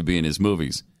actors to be in his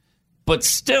movies. But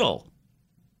still,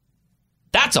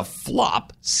 that's a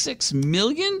flop. $6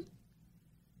 million?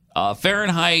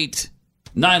 Fahrenheit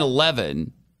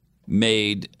 9/11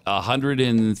 made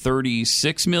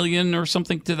 $136 million or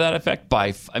something to that effect.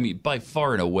 By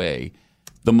far and away,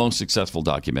 the most successful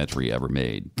documentary ever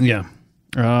made. Yeah.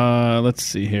 Let's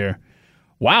see here.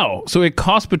 Wow. So it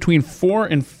cost between $4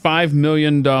 and $5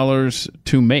 million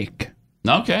to make.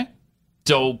 Okay.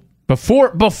 So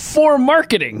before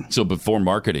marketing. So before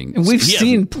marketing. And we've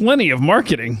seen plenty of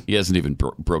marketing. He hasn't even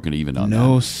broken even on that.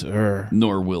 No, sir.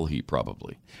 Nor will he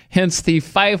probably. Hence the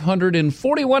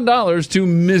 $541 to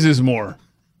Mrs. Moore.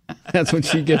 That's what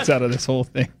she gets out of this whole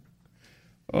thing.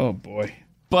 Oh, boy.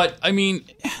 But I mean,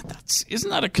 isn't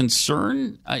that a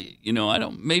concern?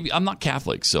 I'm not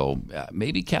Catholic, so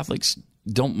maybe Catholics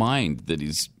don't mind that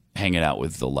he's hanging out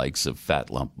with the likes of Fat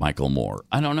Lump Michael Moore.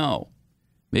 I don't know.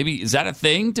 Maybe is that a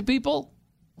thing to people?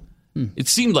 It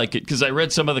seemed like it because I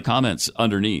read some of the comments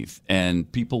underneath, and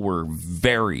people were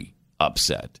very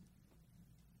upset.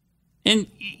 And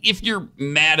if you're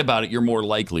mad about it, you're more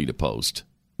likely to post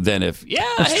than if,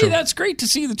 that's great to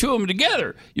see the two of them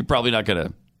together. You're probably not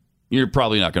gonna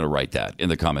write that in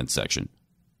the comments section.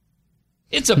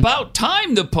 It's about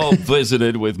time the Pope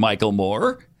visited with Michael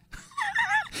Moore.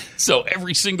 So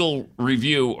every single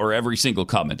review or every single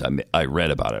comment I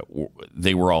read about it,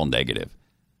 they were all negative.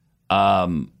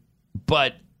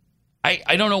 But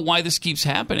I don't know why this keeps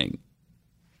happening.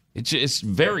 It's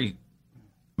very,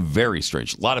 very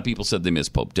strange. A lot of people said they miss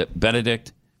Pope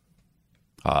Benedict.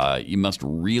 You must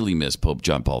really miss Pope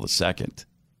John Paul II.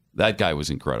 That guy was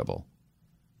incredible.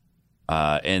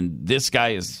 And this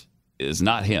guy is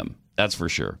not him. That's for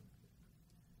sure.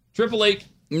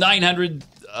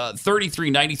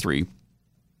 888-900-3393.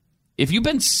 If you've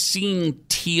been seeing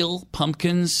teal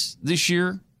pumpkins this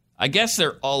year, I guess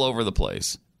they're all over the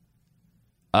place.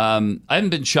 I haven't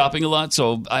been shopping a lot,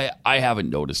 so I haven't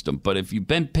noticed them. But if you've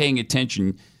been paying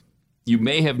attention, you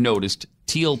may have noticed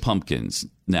teal pumpkins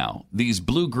now. These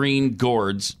blue-green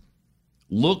gourds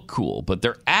look cool, but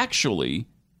they're actually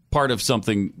part of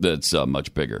something that's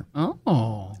much bigger.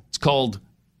 Oh. It's called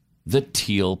the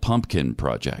Teal Pumpkin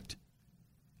Project.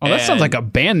 Oh, that sounds like a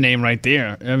band name right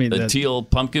there. I mean, the Teal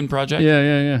Pumpkin Project?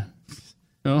 Yeah.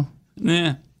 Oh?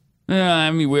 Yeah.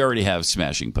 I mean, we already have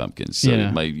Smashing Pumpkins, so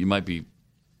you might be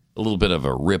a little bit of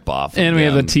a rip-off. And we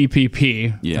have the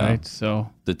TPP, yeah. Right? So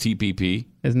the TPP?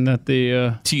 Isn't that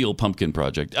the... Teal Pumpkin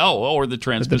Project. or the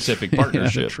Trans-Pacific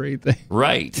Partnership. The trade thing.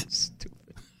 Right.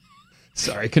 Stupid.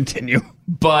 Sorry, continue.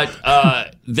 But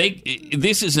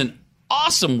this is an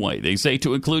awesome way, they say,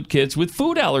 to include kids with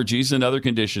food allergies and other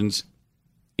conditions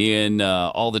in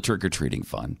all the trick-or-treating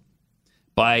fun.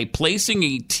 By placing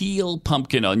a teal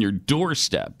pumpkin on your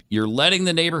doorstep, you're letting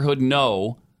the neighborhood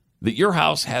know that your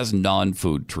house has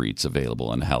non-food treats available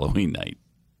on Halloween night.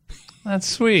 That's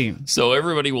sweet. So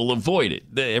everybody will avoid it.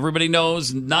 Everybody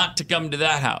knows not to come to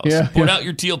that house. Yeah, Put out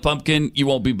your teal pumpkin, you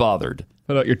won't be bothered.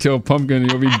 Put out your teal pumpkin,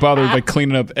 you'll be bothered by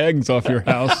cleaning up eggs off your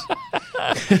house.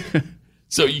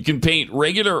 So you can paint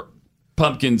regular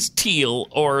pumpkins teal,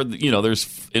 or there's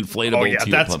inflatable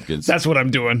teal pumpkins. That's what I'm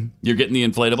doing. You're getting the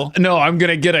inflatable? No, I'm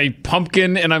gonna get a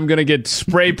pumpkin and I'm gonna get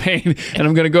spray paint and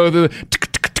I'm gonna go through the.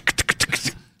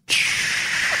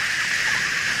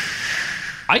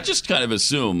 I just kind of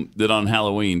assume that on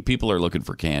Halloween people are looking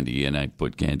for candy, and I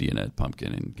put candy in a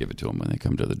pumpkin and give it to them when they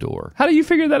come to the door. How do you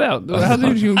figure that out? How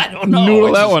did you I don't know.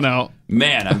 noodle that one out?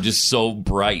 Man, I'm just so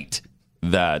bright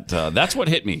that that's what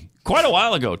hit me quite a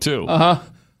while ago too.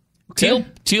 Okay.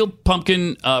 Teal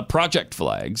pumpkin project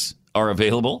flags are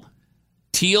available.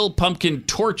 Teal pumpkin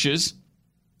torches.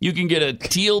 You can get a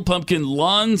teal pumpkin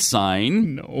lawn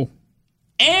sign. No.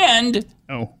 And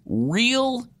No.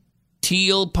 real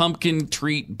teal pumpkin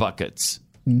treat buckets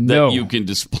No. that you can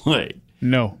display.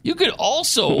 No. You could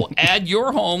also add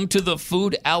your home to the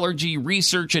Food Allergy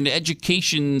Research and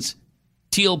Education's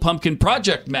Teal Pumpkin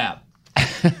Project map.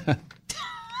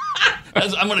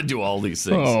 I'm going to do all these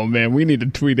things. Oh man, we need to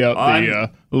tweet out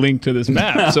the link to this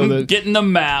map so that getting the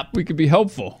map. we could be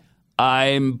helpful.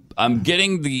 I'm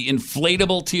getting the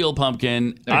inflatable teal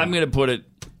pumpkin. I'm going to put it.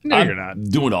 No, I'm you're not.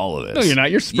 doing all of this. No, you're not.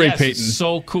 You're spray Yes, painting. it's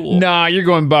so cool. Nah, you're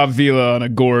going Bob Vila on a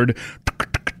gourd.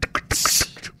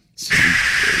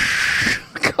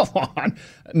 Come on.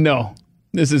 No.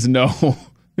 This is no.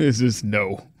 This is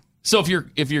no. So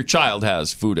if your child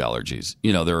has food allergies,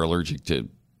 they're allergic to,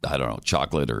 I don't know,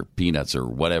 chocolate or peanuts or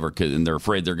whatever, and they're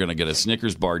afraid they're going to get a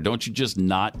Snickers bar, don't you just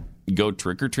not go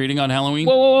trick-or-treating on Halloween?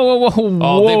 Whoa.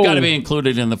 Oh, they've got to be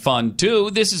included in the fun,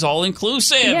 too. This is all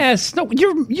inclusive. Yes. No,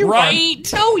 you're right.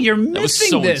 No, you're missing That was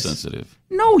so this. insensitive.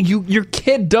 No, your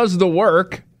kid does the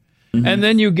work, and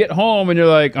then you get home and you're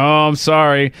like, oh, I'm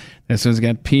sorry. This one's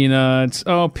got peanuts.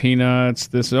 Oh, peanuts.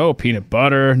 Peanut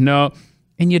butter. No.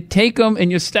 And you take them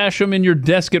and you stash them in your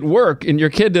desk at work, and your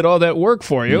kid did all that work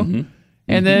for you.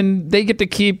 And then they get to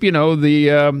keep, the,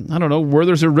 I don't know,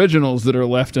 Werther's Originals that are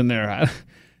left in there.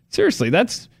 Seriously,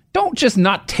 don't just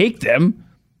not take them.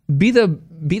 Be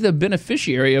the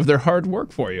beneficiary of their hard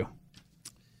work for you.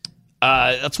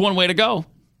 That's one way to go.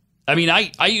 I mean,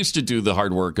 I used to do the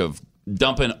hard work of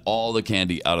dumping all the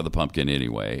candy out of the pumpkin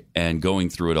anyway and going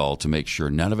through it all to make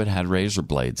sure none of it had razor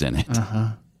blades in it.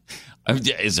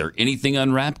 Is there anything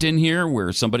unwrapped in here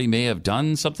where somebody may have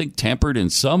done something, tampered in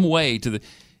some way to the...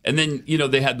 And then,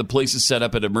 they had the places set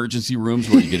up at emergency rooms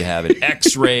where you could have it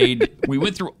x-rayed. We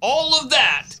went through all of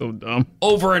that So dumb.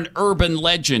 over an urban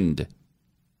legend.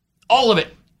 All of it.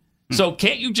 So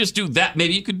can't you just do that?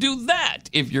 Maybe you could do that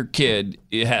if your kid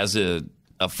has a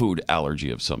food allergy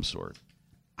of some sort.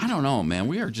 I don't know, man.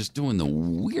 We are just doing the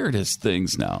weirdest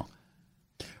things now.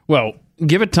 Well,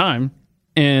 give it time,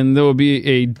 and there will be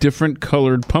a different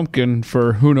colored pumpkin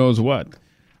for who knows what.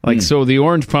 Like, so the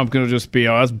orange pumpkin will just be,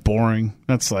 that's boring.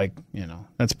 That's like,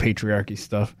 that's patriarchy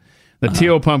stuff. The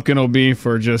teal pumpkin will be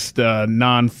for just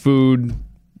non-food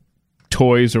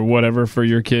toys or whatever for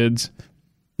your kids.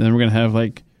 Then we're going to have,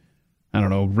 like, I don't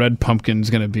know, red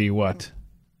pumpkin's going to be what?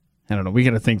 I don't know. We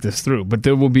got to think this through. But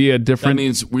there will be a different... That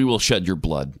means we will shed your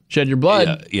blood. Shed your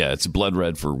blood? Yeah, it's blood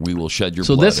red for we will shed your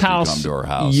so blood this if house, you come to our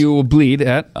house. You will bleed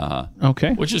at.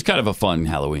 Okay. Which is kind of a fun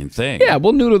Halloween thing. Yeah,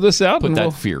 we'll noodle this out. Put and that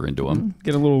we'll fear into them.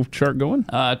 get a little chart going.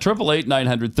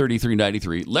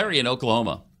 888-900-3393. Larry in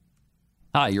Oklahoma.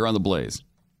 Hi, you're on the Blaze.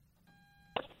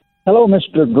 Hello,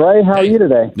 Mr. Gray. How are you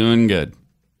today? Doing good.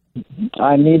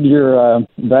 I need your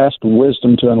vast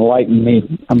wisdom to enlighten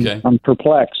me. I'm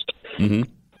perplexed. Mm-hmm.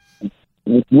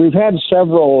 We've had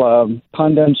several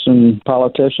pundits and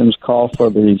politicians call for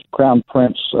the Crown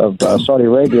Prince of Saudi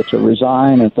Arabia to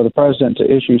resign and for the president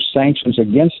to issue sanctions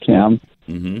against him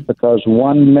because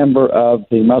one member of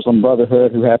the Muslim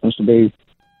Brotherhood, who happens to be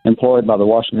employed by the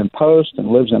Washington Post and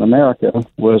lives in America,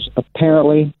 was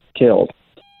apparently killed.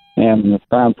 And the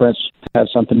Crown Prince had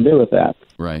something to do with that.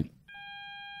 Right.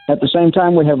 At the same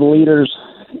time, we have leaders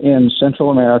in Central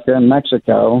America and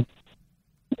Mexico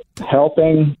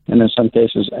helping, and in some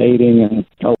cases aiding and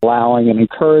allowing and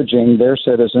encouraging their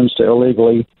citizens to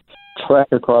illegally trek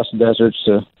across deserts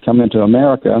to come into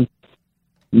America.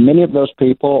 Many of those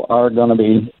people are going to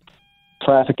be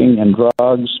trafficking in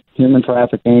drugs, human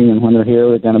trafficking, and when they're here,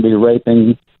 they're going to be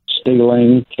raping,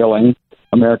 stealing, killing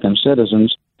American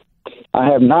citizens. I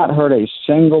have not heard a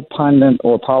single pundit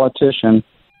or politician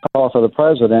call for the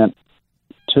president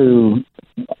to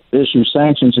issue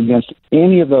sanctions against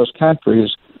any of those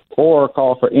countries or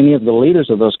call for any of the leaders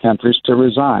of those countries to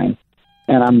resign.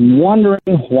 And I'm wondering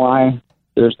why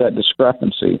there's that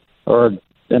discrepancy, or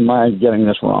am I getting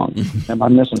this wrong? Am I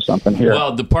missing something here?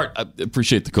 Well, I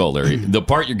appreciate the call, Larry. The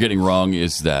part you're getting wrong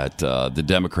is that the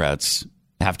Democrats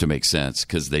have to make sense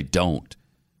because they don't.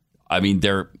 I mean,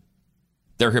 their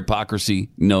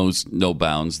hypocrisy knows no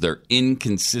bounds. Their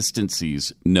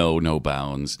inconsistencies know no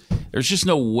bounds. There's just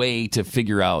no way to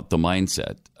figure out the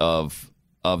mindset of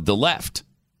the left.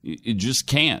 You just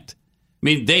can't. I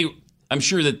mean, I'm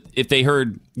sure that if they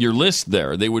heard your list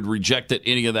there, they would reject that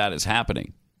any of that is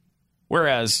happening.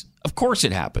 Whereas, of course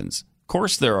it happens. Of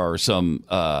course there are some,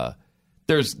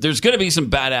 there's going to be some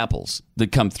bad apples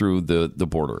that come through the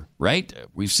border, right?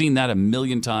 We've seen that a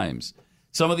million times.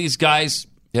 Some of these guys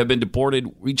have been deported.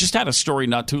 We just had a story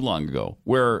not too long ago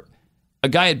where a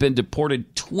guy had been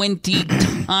deported 20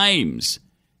 times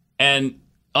and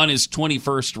on his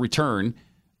 21st return,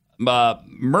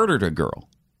 murdered a girl.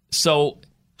 So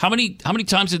how many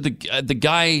times did the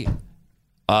guy?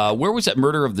 Where was that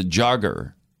murder of the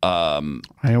jogger?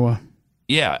 Iowa.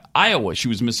 Yeah, Iowa. She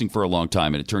was missing for a long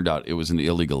time, and it turned out it was an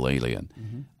illegal alien.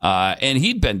 And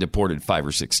he'd been deported 5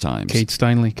 or 6 times. Kate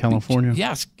Steinle, California.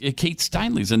 Yes, Kate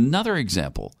Steinle's another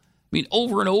example. I mean,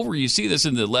 over and over, you see this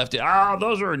in the left. Oh,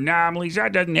 those are anomalies.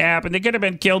 That doesn't happen. They could have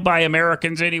been killed by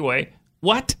Americans anyway.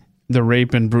 What? The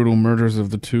rape and brutal murders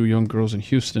of the 2 young girls in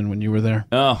Houston when you were there.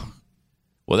 Oh,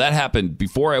 well, that happened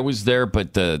before I was there,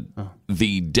 but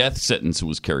the death sentence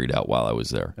was carried out while I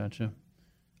was there. Gotcha.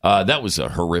 That was a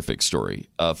horrific story.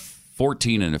 A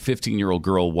 14 and a 15-year-old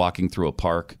girl walking through a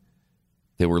park.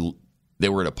 They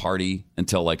were at a party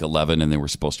until like 11, and they were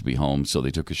supposed to be home, so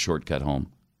they took a shortcut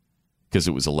home because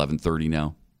it was 11:30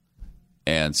 now.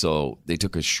 And so they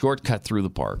took a shortcut through the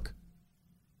park.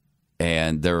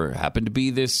 And there happened to be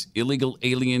this illegal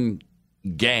alien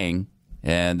gang,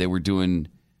 and they were doing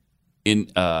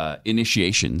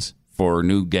initiations for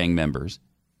new gang members.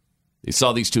 They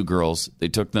saw these 2 girls. They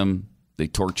took them. They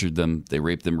tortured them. They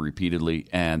raped them repeatedly,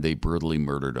 and they brutally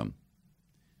murdered them.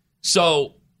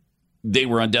 So they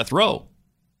were on death row.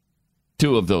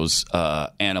 2 of those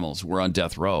animals were on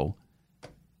death row.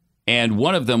 And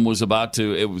one of them was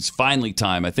it was finally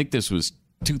time. I think this was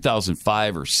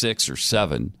 2005 or 6 or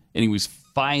 7. And he was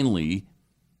finally,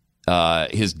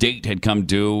 his date had come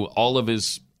due. All of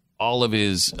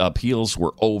his appeals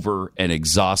were over and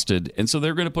exhausted. And so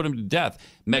they're going to put him to death.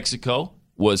 Mexico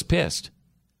was pissed.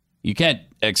 You can't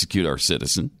execute our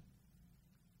citizen.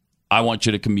 I want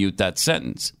you to commute that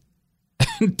sentence.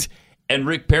 And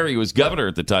Rick Perry was governor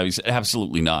at the time. He said,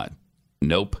 absolutely not.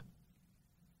 Nope.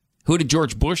 Who did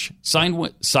George Bush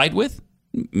side with?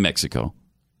 Mexico.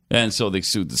 And so they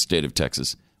sued the state of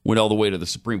Texas. Went all the way to the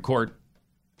Supreme Court.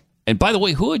 And by the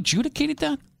way, who adjudicated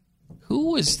that?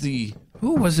 Who was the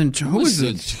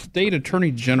state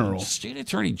attorney general? State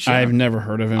attorney general. I've never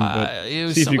heard of him, but it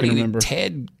was see if you can somebody, remember.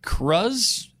 Ted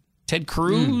Cruz?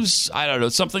 I don't know,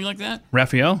 something like that.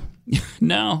 Raphael?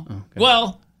 No. Okay.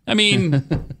 Well, I mean,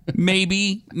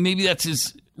 maybe that's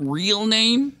his real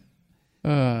name.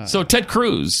 So Ted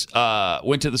Cruz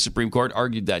went to the Supreme Court,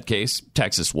 argued that case.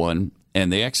 Texas won,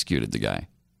 and they executed the guy.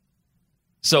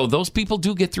 So those people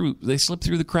do get through. They slip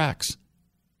through the cracks.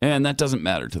 And that doesn't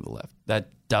matter to the left. That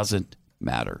doesn't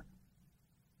matter.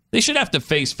 They should have to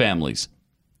face families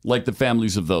like the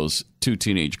families of those two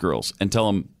teenage girls and tell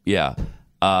them, yeah,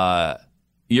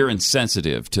 you're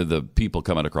insensitive to the people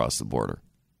coming across the border.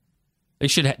 They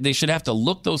should have to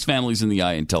look those families in the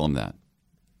eye and tell them that.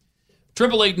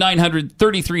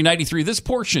 888-900-3393. This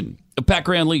portion of Pat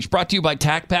Gray Unleashed brought to you by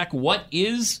TAC Pack. What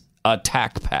is a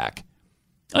TAC Pack?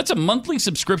 That's a monthly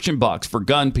subscription box for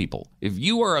gun people. If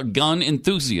you are a gun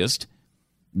enthusiast,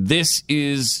 this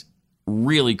is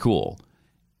really cool.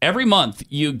 Every month,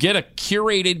 you get a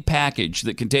curated package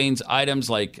that contains items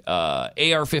like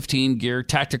AR-15 gear,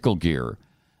 tactical gear,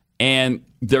 and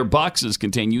their boxes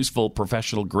contain useful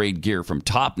professional-grade gear from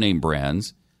top-name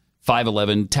brands,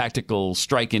 511, Tactical,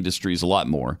 Strike Industries, a lot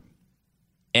more.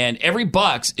 And every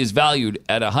box is valued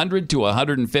at $100 to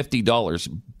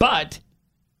 $150, but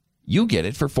you get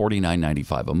it for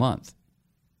 $49.95 a month.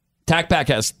 TACPAC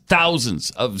has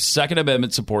thousands of Second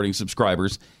Amendment supporting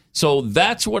subscribers, so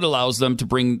that's what allows them to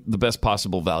bring the best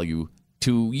possible value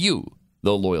to you,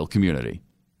 the loyal community.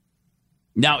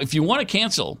 Now, if you want to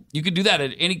cancel, you can do that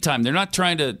at any time. They're not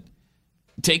trying to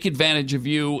take advantage of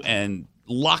you and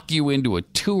lock you into a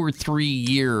 2 or 3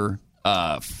 year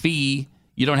fee.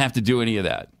 You don't have to do any of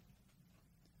that.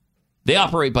 They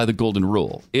operate by the golden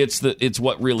rule. It's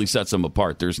what really sets them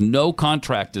apart. There's no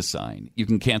contract to sign. You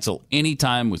can cancel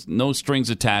anytime with no strings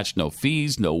attached, no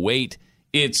fees, no wait.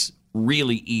 It's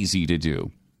really easy to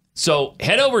do. So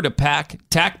head over to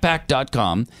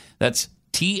TACPAC.com. That's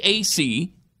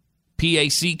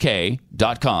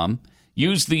TACPACK.com.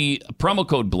 Use the promo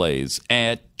code BLAZE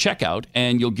at checkout,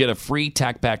 and you'll get a free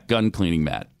TACPAC gun cleaning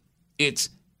mat. It's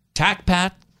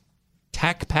TACPAC.com.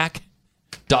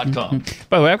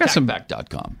 By the way, I've got some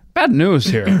TACPAC.com. bad news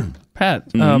here. Pat,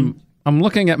 I'm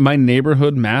looking at my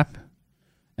neighborhood map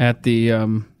at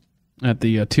the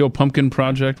Teal Pumpkin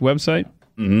Project website.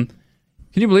 Mm-hmm.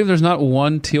 Can you believe there's not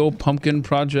one Teal Pumpkin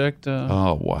Project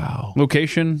oh, wow.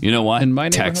 location? You know what? In my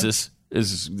neighborhood? Texas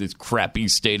is this crappy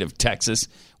state of Texas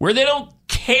where they don't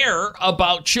care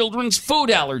about children's food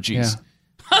allergies.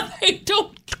 Yeah. They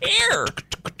don't care.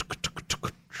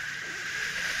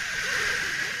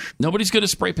 Nobody's going to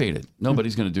spray paint it.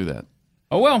 Nobody's going to do that.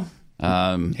 Oh, well.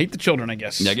 Hate the children, I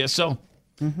guess. I guess so.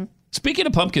 Mm-hmm. Speaking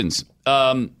of pumpkins,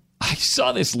 I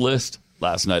saw this list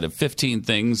last night of 15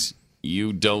 things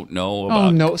you don't know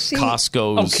about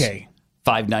Costco's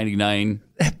 $5.99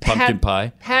 pumpkin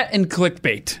pie. Pat and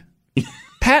clickbait.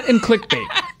 Pat and clickbait.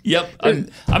 Yep.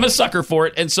 I'm a sucker for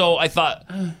it. And so I thought,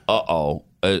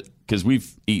 because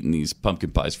we've eaten these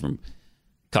pumpkin pies from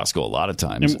Costco a lot of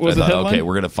times. Was the headline? Okay,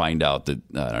 we're going to find out that,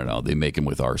 I don't know, they make them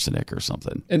with arsenic or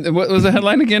something. And what was the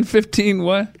headline again? 15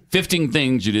 what? 15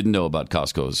 things you didn't know about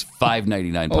Costco's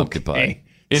 $5.99 pumpkin pie.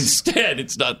 Instead,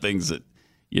 it's not things that,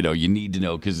 you need to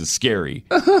know because it's scary.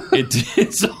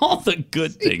 It's all the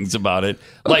good things about it.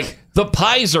 Like, the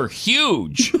pies are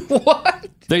huge. What?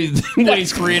 They weigh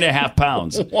 3.5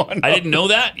 pounds. I didn't know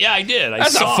that? Yeah, I did.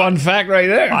 That's a fun fact right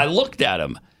there. I looked at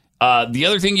them. The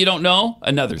other thing you don't know,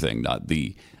 another thing, not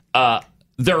the,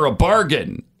 they're a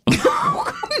bargain.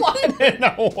 What in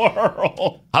the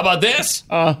world? How about this?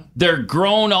 They're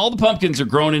grown, all the pumpkins are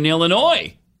grown in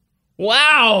Illinois.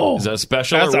 Wow. Is that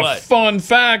special That's or what? a fun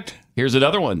fact. Here's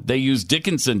another one. They use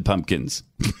Dickinson pumpkins.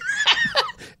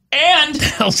 And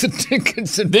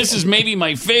this is maybe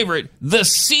my favorite. The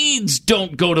seeds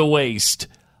don't go to waste.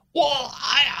 Well,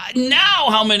 now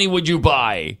how many would you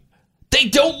buy? They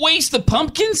don't waste the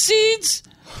pumpkin seeds?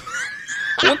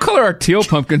 What color are teal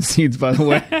pumpkin seeds, by the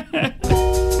way? Bob,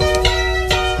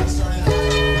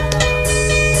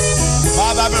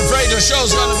 I'm afraid the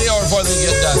show's going to be over before they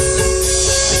get done.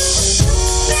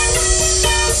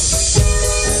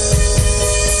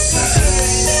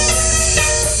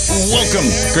 Welcome.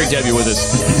 Great to have you with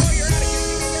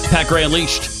us. Pat Gray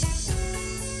Unleashed.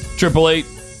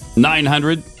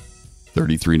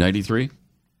 888-900-3393.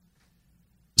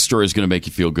 Story is going to make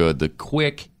you feel good. The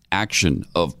quick action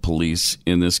of police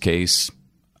in this case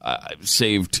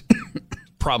saved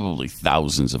probably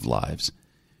thousands of lives.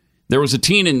 There was a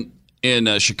teen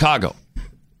in Chicago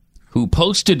who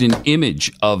posted an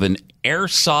image of an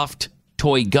airsoft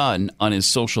toy gun on his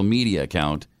social media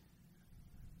account.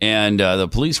 And the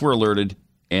police were alerted,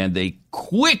 and they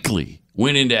quickly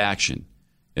went into action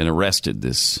and arrested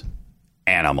this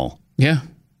animal. Yeah.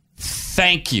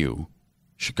 Thank you,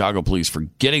 Chicago police, for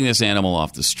getting this animal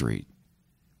off the street.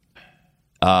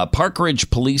 Park Ridge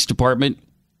Police Department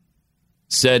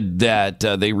said that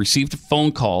they received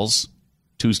phone calls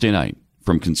Tuesday night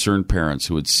from concerned parents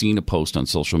who had seen a post on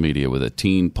social media with a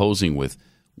teen posing with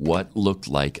what looked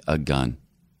like a gun.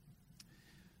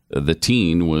 The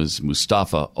teen was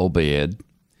Mustafa Obayed,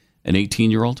 an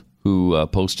 18-year-old who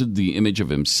posted the image of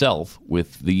himself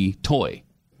with the toy.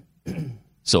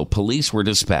 So police were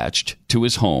dispatched to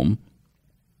his home,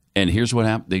 and here's what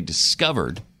happened. They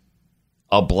discovered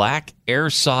a black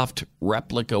airsoft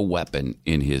replica weapon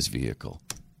in his vehicle.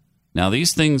 Now,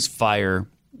 these things fire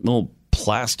little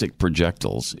plastic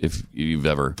projectiles. If you've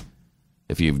never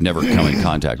come in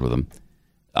contact with them,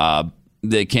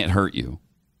 they can't hurt you.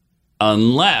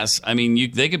 Unless,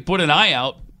 they could put an eye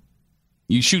out.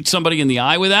 You shoot somebody in the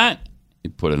eye with that, you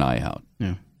put an eye out.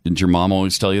 Yeah. Didn't your mom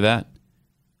always tell you that?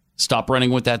 Stop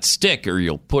running with that stick or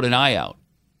you'll put an eye out.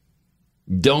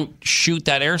 Don't shoot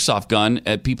that airsoft gun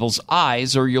at people's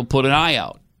eyes or you'll put an eye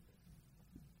out.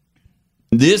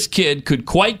 This kid could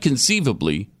quite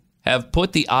conceivably have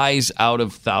put the eyes out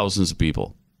of thousands of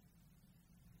people.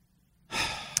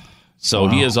 So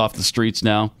He is off the streets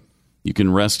now. You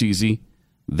can rest easy.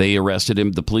 They arrested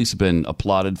him. The police have been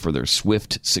applauded for their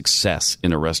swift success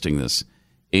in arresting this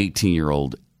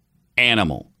 18-year-old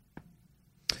animal.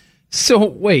 So,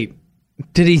 wait.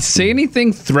 Did he say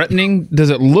anything threatening? Does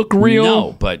it look real?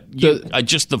 No, but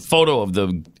just the photo of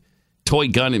the toy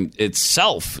gun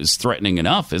itself is threatening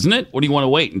enough, isn't it? What do you want to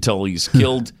wait until he's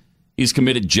killed? He's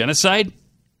committed genocide?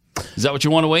 Is that what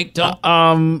you want to wait,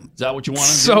 Tom? Is that what you want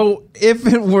to do? So, if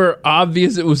it were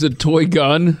obvious it was a toy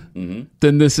gun,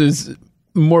 then this is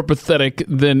more pathetic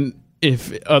than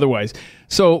if otherwise.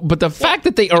 So, but the fact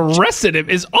that they arrested him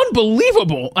is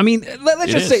unbelievable.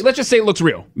 Let's just say it looks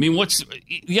real.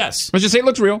 Yes. Let's just say it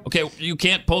looks real. Okay, you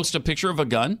can't post a picture of a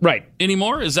gun right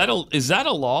anymore? Is that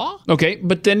a law? Okay,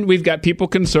 but then we've got people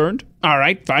concerned. All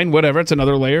right, fine, whatever. It's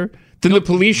another layer. Then the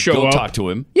police show up. Go talk to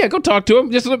him. Yeah, go talk to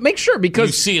him. Just make sure because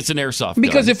you see it's an airsoft gun.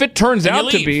 Because if it turns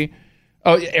out to be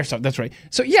airsoft, that's right.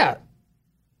 So yeah,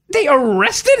 they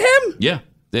arrested him? Yeah,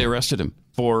 they arrested him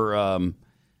for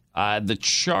the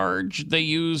charge they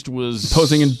used was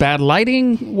posing in bad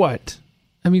lighting. What?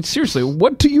 Seriously,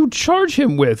 what do you charge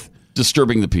him with?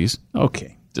 Disturbing the peace.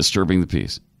 Okay. Disturbing the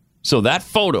peace. So that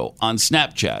photo on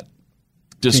Snapchat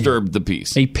disturbed the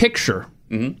peace. A picture.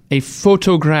 A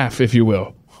photograph, if you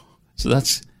will. So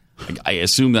I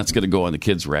assume that's going to go on the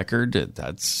kid's record.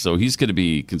 So he's going to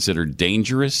be considered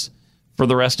dangerous for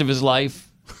the rest of his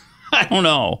life. I don't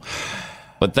know.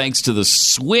 But thanks to the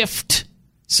swift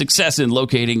success in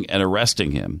locating and arresting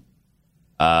him,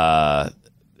 it's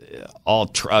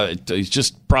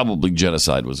just probably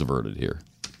genocide was averted here.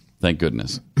 Thank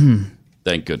goodness.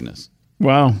 Thank goodness.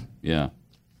 Wow. Yeah.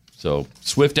 So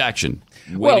swift action.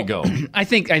 Way to go. I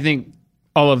think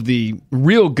all of the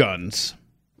real guns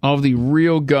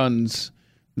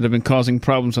that have been causing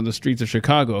problems on the streets of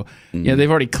Chicago, they've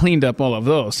already cleaned up all of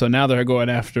those. So now they're going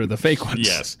after the fake ones.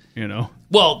 Yes.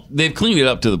 Well, they've cleaned it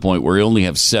up to the point where you only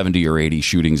have 70 or 80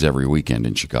 shootings every weekend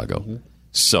in Chicago.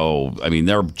 So,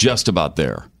 they're just about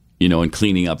there, in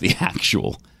cleaning up the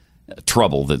actual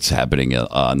trouble that's happening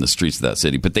on the streets of that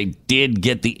city. But they did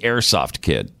get the airsoft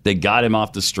kid. They got him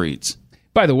off the streets.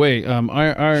 By the way,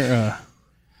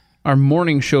 our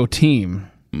morning show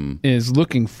team is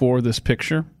looking for this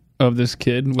picture of this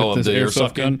kid with this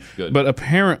airsoft gun. Good. But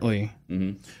apparently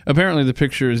the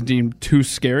picture is deemed too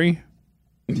scary.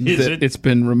 It's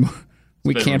been removed.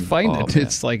 We can't find it. Man.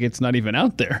 It's like it's not even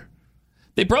out there.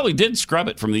 They probably did scrub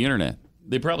it from the internet.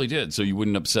 They probably did, so you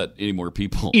wouldn't upset any more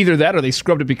people. Either that or they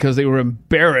scrubbed it because they were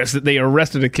embarrassed that they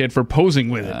arrested a kid for posing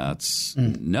with it.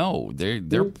 No,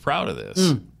 they're proud of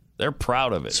this. They're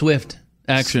proud of it. Swift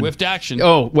action. Swift action.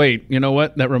 Oh, wait. You know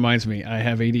what? That reminds me. I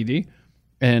have ADD.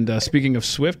 And speaking of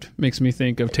Swift, makes me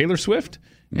think of Taylor Swift.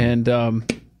 And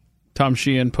Tom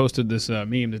Sheehan posted this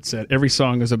meme that said, every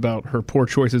song is about her poor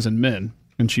choices in men.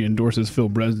 And she endorses Phil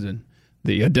Bredesen,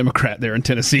 the Democrat there in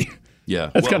Tennessee.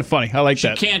 Yeah. That's kind of funny. I like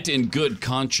that. She can't in good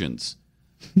conscience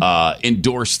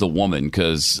endorse the woman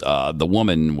because the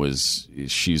woman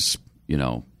she's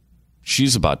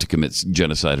about to commit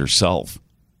genocide herself.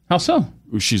 How so?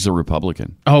 She's a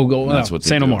Republican. Oh, that's what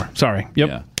say no more. Sorry. Yep.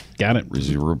 Yeah. Got it.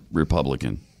 She's a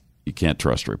Republican. You can't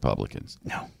trust Republicans.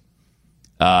 No.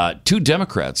 2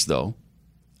 Democrats, though,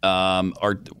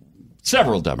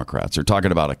 several Democrats are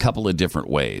talking about a couple of different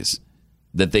ways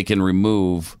that they can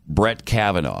remove Brett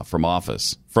Kavanaugh from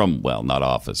office, not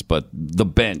office, but the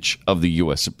bench of the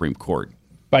U.S. Supreme Court.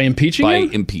 By impeaching him?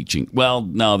 By impeaching. Well,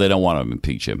 no, they don't want to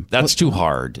impeach him. That's too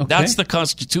hard. Okay. That's the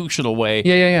constitutional way.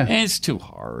 Yeah. And it's too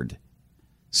hard.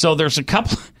 So there's a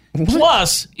couple.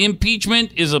 Plus,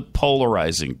 impeachment is a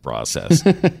polarizing process.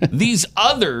 These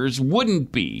others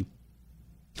wouldn't be.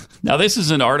 Now, this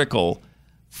is an article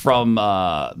from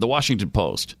the Washington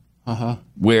Post,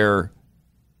 where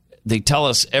they tell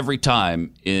us every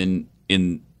time in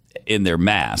their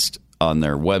mast on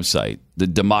their website, the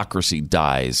democracy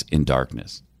dies in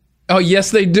darkness. Oh,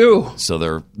 yes, they do. So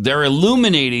they're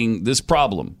illuminating this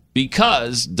problem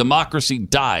because democracy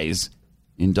dies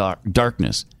in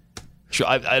darkness.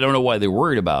 I don't know why they're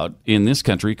worried about in this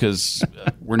country because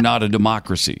we're not a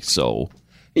democracy. So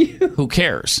who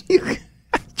cares? I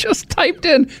just typed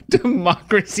in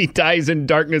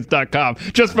democracydiesindarkness.com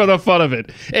just for the fun of it.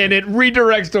 And it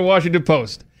redirects to Washington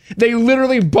Post. They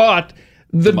literally bought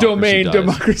the domain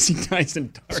Democracy Dies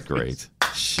in Darkness. That's great.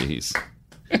 Jeez.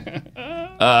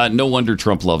 No wonder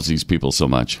Trump loves these people so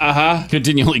much.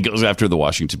 Continually goes after the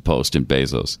Washington Post and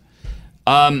Bezos.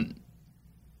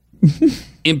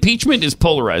 Impeachment is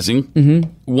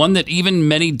polarizing, one that even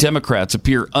many Democrats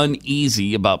appear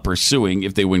uneasy about pursuing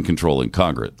if they win control in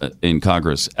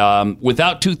Congress.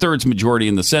 Without two-thirds majority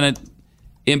in the Senate,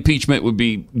 impeachment would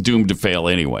be doomed to fail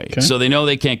anyway. Okay. So they know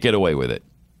they can't get away with it.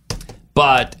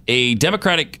 But a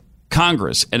Democratic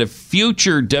Congress and a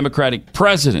future Democratic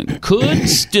president could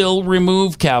still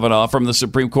remove Kavanaugh from the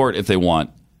Supreme Court if they want,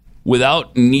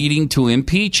 without needing to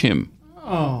impeach him.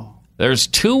 Oh. There's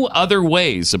two other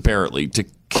ways, apparently, to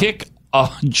kick a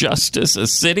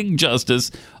sitting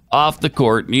justice, off the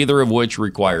court, neither of which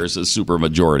requires a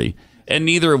supermajority, and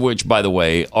neither of which, by the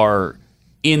way, are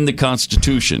in the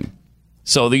Constitution.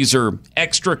 So these are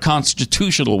extra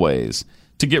constitutional ways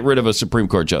to get rid of a Supreme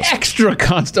Court justice.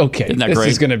 Okay. Isn't that this great?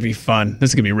 Is going to be fun.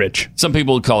 This is going to be rich. Some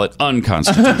people would call it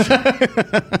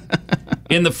unconstitutional.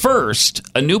 In the first,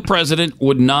 a new president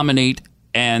would nominate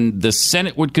and the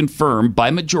Senate would confirm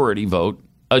by majority vote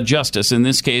a justice, in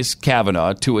this case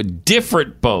Kavanaugh, to a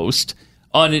different post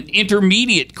on an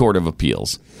intermediate court of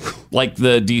appeals, like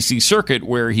the D.C. Circuit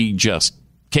where he just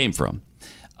came from.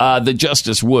 The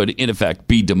justice would, in effect,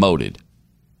 be demoted.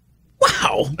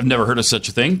 Wow. I've never heard of such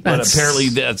a thing, but apparently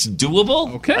that's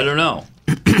doable. Okay. I don't know.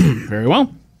 Very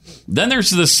well. Then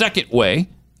there's the second way.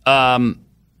 In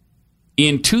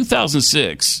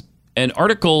 2006, an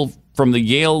article from the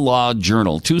Yale Law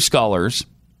Journal, two scholars,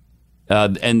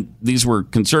 and these were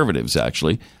conservatives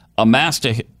actually, amassed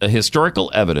a historical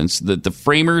evidence that the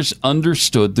framers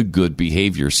understood the good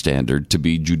behavior standard to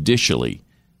be judicially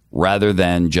rather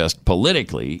than just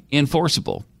politically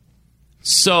enforceable.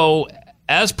 So,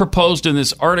 as proposed in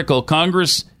this article,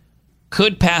 Congress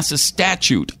could pass a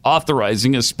statute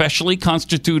authorizing a specially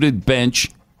constituted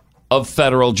bench of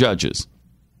federal judges,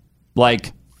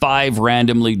 like 5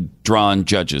 randomly drawn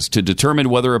judges, to determine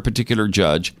whether a particular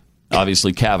judge,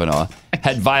 obviously Kavanaugh,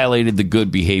 had violated the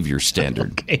good behavior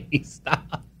standard. Okay,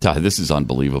 stop. This is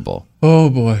unbelievable. Oh,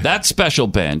 boy. That special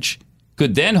bench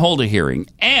could then hold a hearing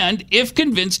and, if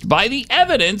convinced by the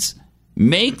evidence,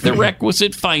 make the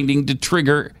requisite finding to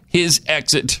trigger his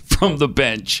exit from the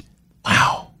bench.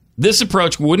 Wow. This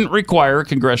approach wouldn't require a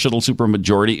congressional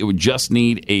supermajority. It would just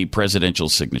need a presidential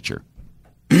signature.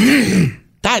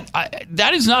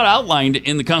 That is not outlined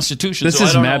in the Constitution. This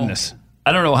is madness.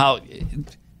 I don't know how.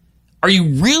 Are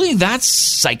you really that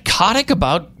psychotic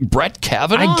about Brett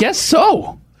Kavanaugh? I guess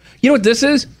so. You know what this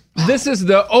is? This is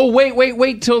the,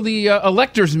 wait till the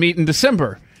electors meet in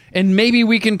December, and maybe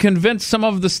we can convince some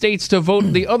of the states to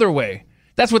vote the other way.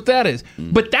 That's what that is.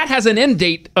 But that has an end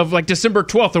date of like December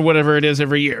 12th or whatever it is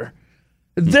every year.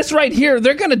 This right here,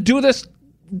 they're going to do this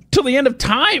till the end of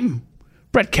time.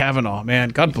 Brett Kavanaugh, man,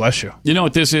 God bless you. You know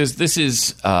what this is? This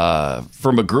is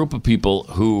from a group of people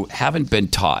who haven't been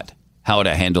taught how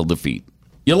to handle defeat.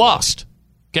 You lost,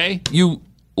 okay? You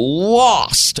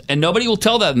lost, and nobody will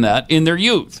tell them that in their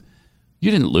youth.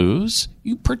 You didn't lose.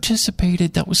 You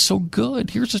participated. That was so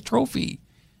good. Here's a trophy.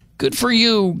 Good for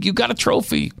you. You got a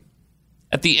trophy.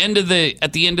 At the end of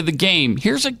the game,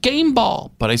 here's a game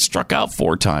ball, but I struck out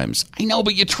 4 times. I know,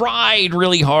 but you tried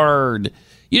really hard.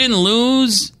 You didn't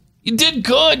lose. You did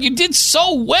good. You did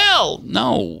so well.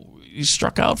 No, you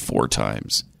struck out 4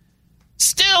 times.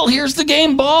 Still, here's the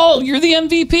game ball. You're the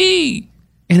MVP.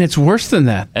 And it's worse than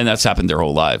that. And that's happened their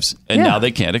whole lives. And now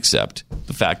they can't accept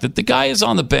the fact that the guy is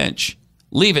on the bench.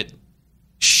 Leave it.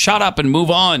 Shut up and move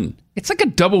on. It's like a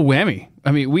double whammy.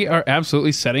 I mean, we are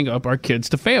absolutely setting up our kids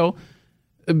to fail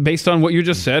based on what you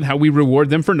just said, how we reward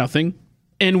them for nothing.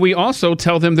 And we also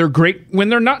tell them they're great when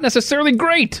they're not necessarily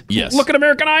great. Yes. Look at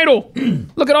American Idol.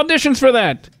 Look at auditions for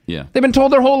that. Yeah. They've been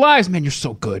told their whole lives, man, you're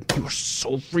so good. You are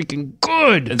so freaking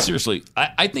good. And seriously,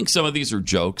 I think some of these are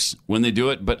jokes when they do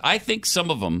it, but I think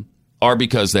some of them are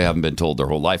because they haven't been told their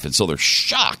whole life. And so they're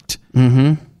shocked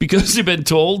because they've been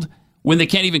told when they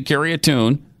can't even carry a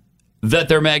tune that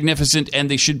they're magnificent and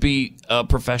they should be a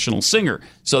professional singer.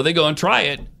 So they go and try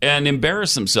it and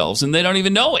embarrass themselves, and they don't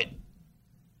even know it.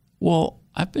 Well,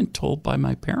 I've been told by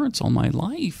my parents all my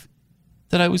life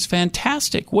that I was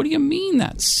fantastic. What do you mean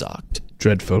that sucked?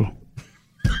 Dreadful.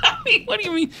 I mean, what do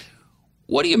you mean?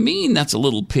 What do you mean that's a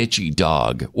little pitchy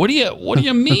dog? What do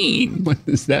you mean? What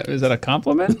is that? Is that a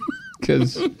compliment?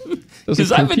 Because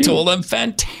I've been told I'm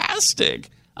fantastic.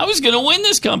 I was going to win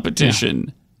this competition.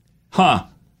 Yeah. Huh.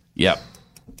 Yep.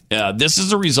 This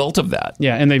is a result of that.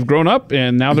 Yeah, and they've grown up,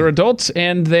 and now they're adults,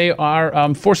 and they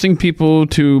are forcing people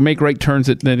to make right turns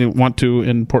that they didn't want to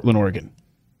in Portland, Oregon.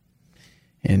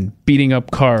 And beating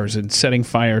up cars and setting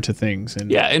fire to things.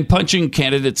 And punching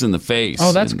candidates in the face.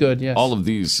 Oh, that's good, yes. All of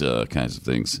these kinds of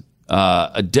things.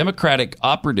 A Democratic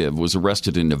operative was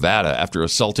arrested in Nevada after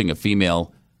assaulting a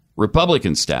female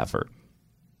Republican staffer.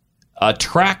 A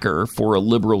tracker for a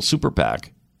liberal super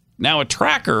PAC. Now, a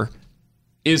tracker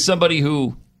is somebody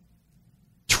who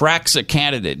tracks a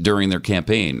candidate during their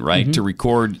campaign, right? To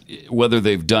record whether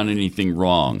they've done anything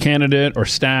wrong. Candidate or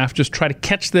staff, just try to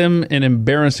catch them in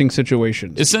embarrassing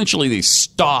situations. Essentially, they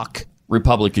stalk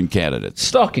Republican candidates.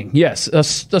 Stalking, yes. A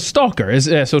stalker.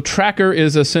 So tracker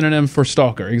is a synonym for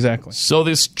stalker, exactly. So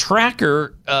this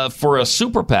tracker for a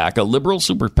super PAC, a liberal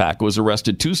super PAC, was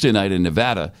arrested Tuesday night in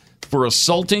Nevada for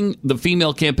assaulting the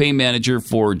female campaign manager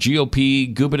for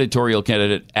GOP gubernatorial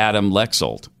candidate Adam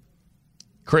Lexolt.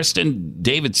 Kristen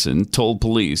Davidson told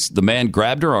police the man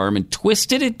grabbed her arm and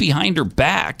twisted it behind her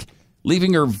back,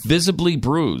 leaving her visibly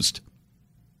bruised.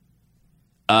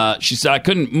 She said, I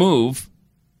couldn't move.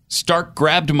 Stark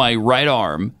grabbed my right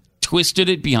arm, twisted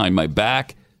it behind my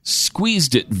back,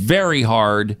 squeezed it very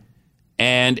hard,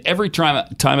 and every time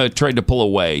I tried to pull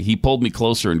away, he pulled me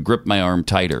closer and gripped my arm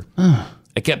tighter.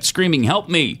 I kept screaming, help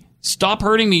me. Stop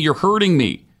hurting me. You're hurting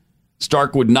me.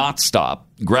 Stark would not stop,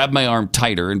 grabbed my arm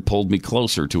tighter, and pulled me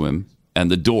closer to him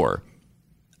and the door.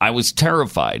 I was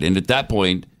terrified, and at that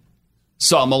point,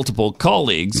 saw multiple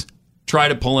colleagues try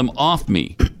to pull him off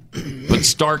me. But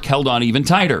Stark held on even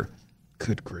tighter.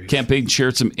 Good grief. Campaign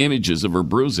shared some images of her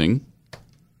bruising,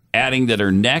 adding that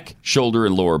her neck, shoulder,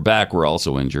 and lower back were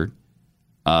also injured.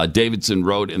 Davidson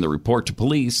wrote in the report to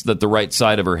police that the right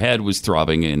side of her head was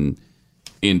throbbing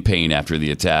in pain after the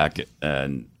attack,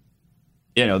 and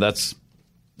that's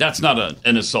not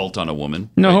an assault on a woman.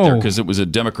 No, because it was a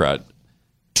Democrat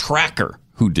tracker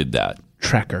who did that.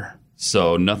 Tracker.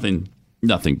 So nothing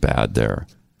bad there.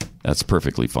 That's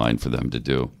perfectly fine for them to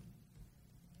do.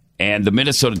 And the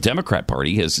Minnesota Democrat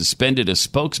Party has suspended a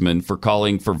spokesman for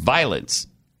calling for violence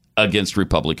against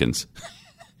Republicans.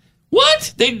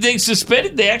 What? They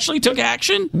suspended? They actually took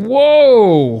action?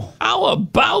 Whoa. How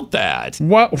about that?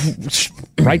 What?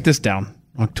 Write this down.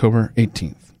 October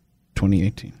 18th,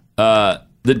 2018.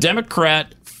 The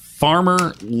Democrat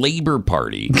Farmer Labor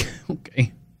Party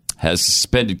Okay. has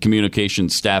suspended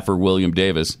communications staffer William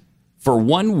Davis for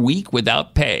 1 week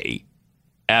without pay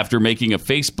after making a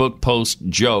Facebook post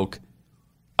joke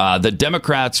that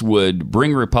Democrats would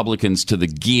bring Republicans to the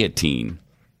guillotine.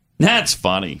 That's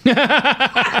funny.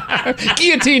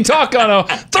 Guillotine talk on a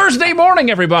Thursday morning,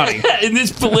 everybody. In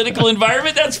this political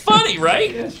environment, that's funny,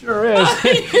 right? It sure is.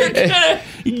 You're going to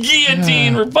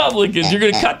guillotine Republicans. You're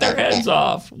going to cut their heads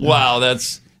off. Wow,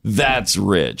 that's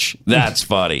rich. That's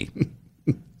funny.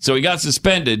 So he got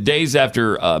suspended days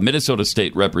after Minnesota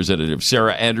State Representative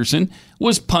Sarah Anderson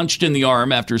was punched in the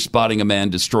arm after spotting a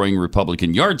man destroying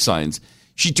Republican yard signs.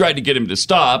 She tried to get him to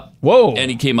stop. Whoa.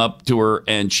 And he came up to her,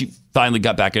 and she finally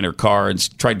got back in her car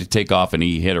and tried to take off, and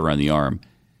he hit her on the arm.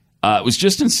 It was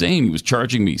just insane. He was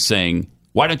charging me, saying,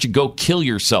 why don't you go kill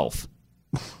yourself?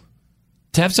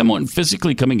 To have someone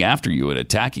physically coming after you and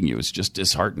attacking you is just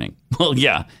disheartening. Well,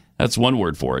 yeah, that's one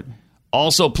word for it.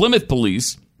 Also, Plymouth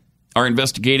police are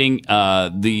investigating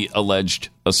the alleged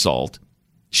assault.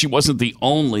 She wasn't the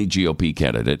only GOP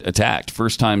candidate attacked.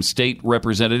 First-time state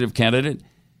representative candidate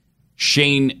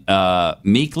Shane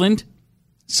Meekland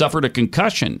suffered a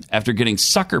concussion after getting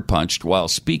sucker punched while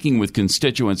speaking with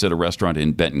constituents at a restaurant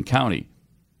in Benton County.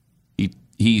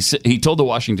 He told the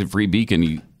Washington Free Beacon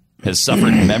he has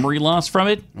suffered memory loss from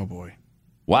it. Oh, boy.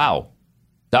 Wow.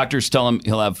 Doctors tell him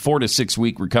he'll have 4 to 6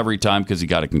 week recovery time because he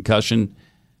got a concussion.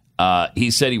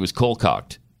 He said he was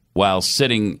cold-cocked while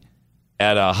sitting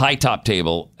at a high top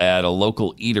table at a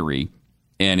local eatery,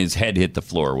 and his head hit the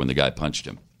floor when the guy punched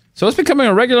him. So it's becoming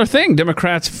a regular thing,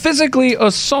 Democrats physically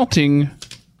assaulting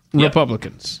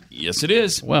Republicans. Yes, it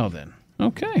is. Well, then.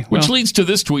 Okay. Which leads to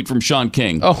this tweet from Sean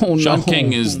King. Oh, no. Sean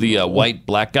King is the white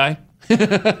black guy.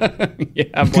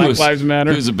 Yeah, Black Lives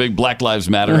Matter. Who's a big Black Lives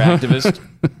Matter activist.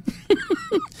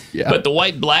 Yeah. But the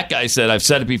white black guy said, I've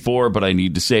said it before, but I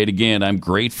need to say it again. I'm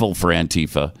grateful for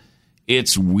Antifa.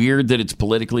 It's weird that it's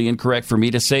politically incorrect for me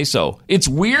to say so. It's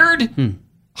weird?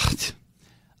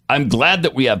 I'm glad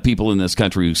that we have people in this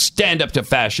country who stand up to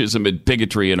fascism and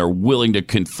bigotry and are willing to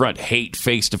confront hate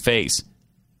face to face.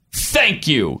 Thank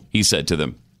you, he said to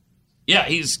them. Yeah,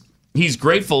 he's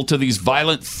grateful to these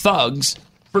violent thugs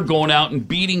for going out and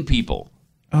beating people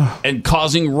and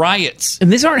causing riots.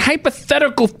 And these aren't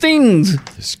hypothetical things.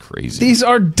 This is crazy. These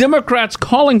are Democrats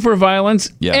calling for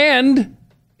violence, and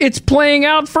it's playing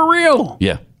out for real.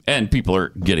 Yeah, and people are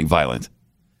getting violent.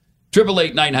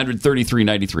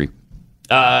 888-900-3393.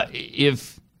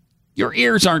 If your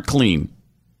ears aren't clean,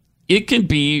 it can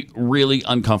be really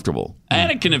uncomfortable,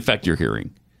 and it can affect your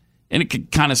hearing. And it can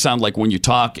kind of sound like when you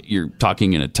talk, you're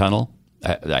talking in a tunnel.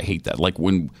 I hate that. Like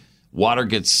when water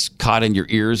gets caught in your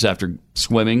ears after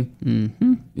swimming.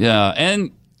 Mm-hmm. Yeah,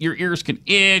 and your ears can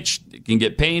itch, it can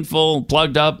get painful,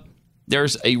 plugged up.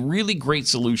 There's a really great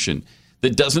solution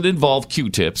that doesn't involve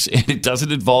Q-tips, and it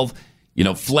doesn't involve,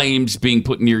 flames being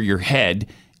put near your head.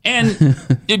 And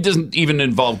it doesn't even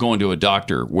involve going to a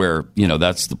doctor where,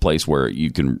 that's the place where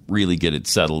you can really get it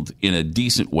settled in a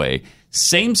decent way.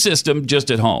 Same system,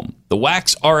 just at home. The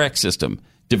Wax RX system,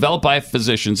 developed by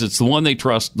physicians. It's the one they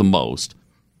trust the most.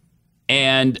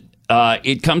 And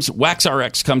Wax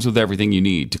RX comes with everything you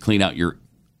need to clean out your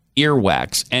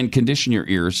earwax and condition your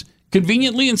ears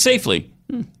conveniently and safely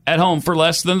at home for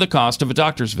less than the cost of a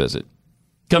doctor's visit.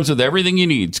 Comes with everything you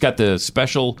need. It's got the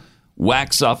special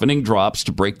wax softening drops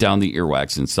to break down the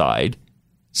earwax inside.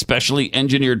 Specially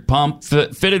engineered pump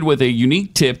fitted with a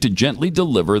unique tip to gently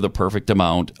deliver the perfect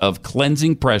amount of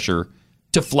cleansing pressure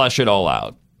to flush it all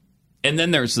out. And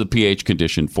then there's the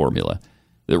pH-conditioned formula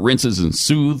that rinses and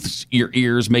soothes your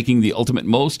ears, making the ultimate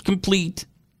most complete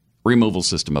removal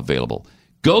system available.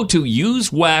 Go to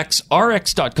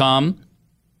usewaxrx.com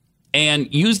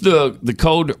and use the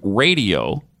code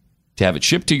RADIO to have it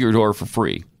shipped to your door for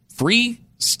free. Free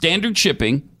standard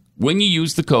shipping when you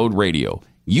use the code RADIO.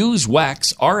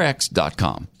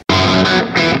 usewaxrx.com.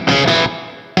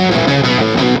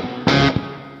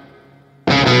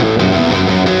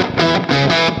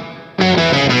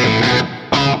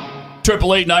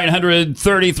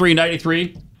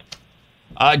 888-900-3393.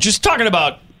 Just talking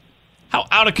about how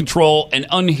out of control and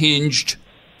unhinged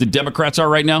the Democrats are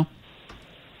right now.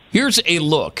 Here's a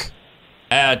look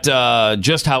at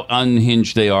just how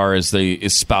unhinged they are as they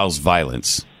espouse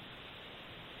violence.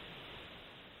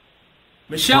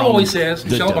 Michelle always says,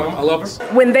 Michelle Obama, I love her.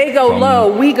 When they go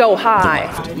low, we go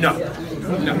high. No.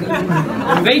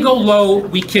 When they go low,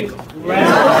 we kick them.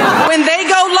 When they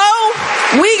go low,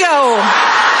 we go.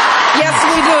 Yes,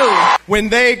 we do. When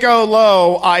they go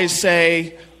low, I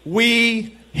say,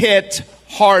 we hit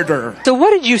harder. So what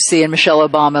did you see in Michelle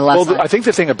Obama last night? I think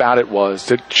the thing about it was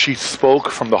that she spoke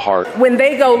from the heart. When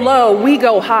they go low, we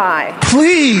go high.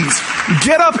 Please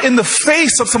get up in the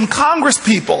face of some Congress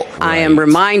people. I am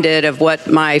reminded of what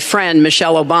my friend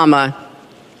Michelle Obama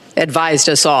advised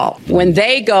us all. When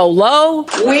they go low,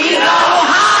 we go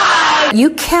high.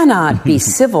 You cannot be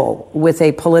civil with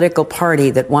a political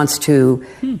party that wants to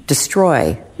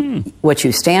destroy what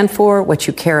you stand for, what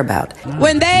you care about.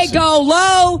 When they go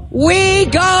low, we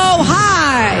go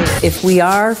high. If we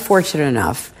are fortunate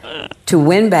enough to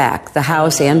win back the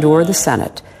House and or the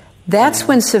Senate, that's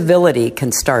when civility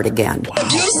can start again.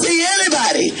 If you see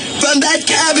anybody from that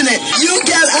cabinet, you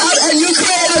get out and you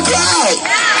create a crowd.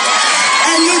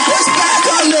 And you push back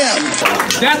on them.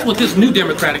 That's what this new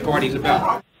Democratic Party is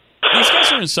about. These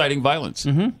guys are inciting violence.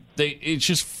 Mm-hmm. It's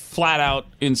just flat out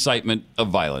incitement of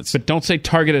violence. But don't say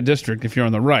target a district if you're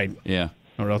on the right. Yeah.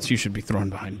 Or else you should be thrown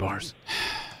behind bars.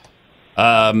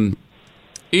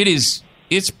 It's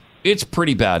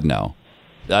pretty bad now.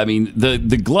 I mean,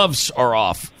 the gloves are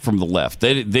off from the left.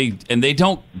 They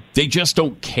just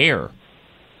don't care.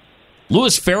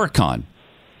 Louis Farrakhan.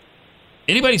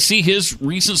 Anybody see his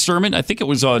recent sermon? I think it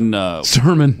was on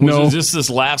sermon. No, just this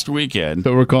last weekend.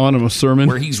 So we're calling him a sermon,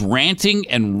 where he's ranting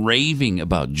and raving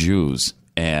about Jews,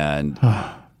 and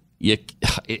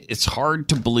it's hard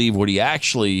to believe what he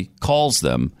actually calls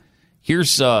them.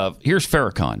 Here's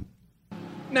Farrakhan.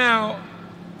 Now,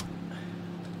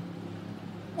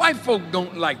 white folk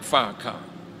don't like Farrakhan.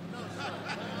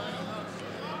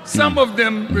 Some of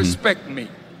them respect me.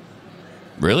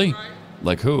 Really?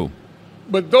 Like who?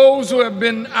 But those who have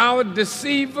been our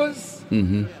deceivers,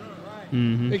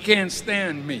 Mm-hmm. they can't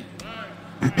stand me.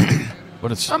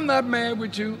 But it's. I'm not mad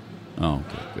with you. Oh,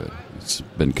 okay, good. It's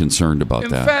been concerned about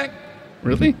In that. fact,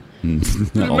 really? the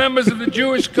No. members of the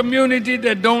Jewish community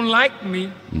that don't like me,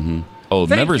 Mm-hmm. Oh,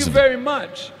 thank members you of very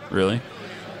much really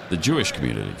the Jewish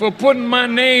community. for putting my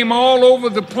name all over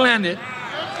the planet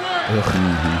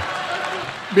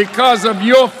because of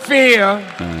your fear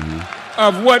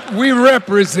of what we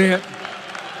represent.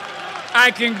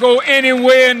 I can go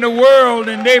anywhere in the world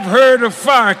and they've heard of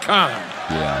Farrakhan.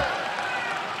 Yeah.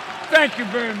 Thank you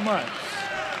very much.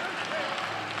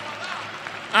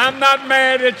 I'm not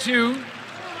mad at you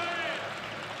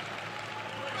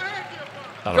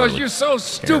because you're so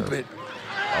stupid.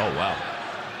 Oh, wow.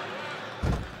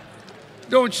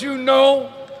 Don't you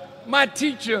know? My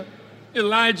teacher,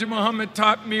 Elijah Muhammad,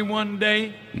 taught me one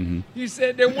day. Mm-hmm. He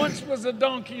said there once was a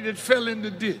donkey that fell in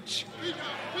the ditch.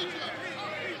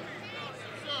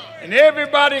 And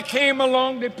everybody came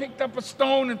along, they picked up a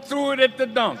stone and threw it at the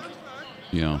donkey.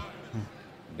 Yeah.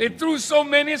 They threw so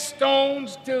many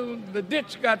stones till the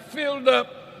ditch got filled up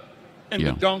and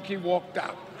Yeah. the donkey walked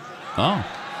out. Oh.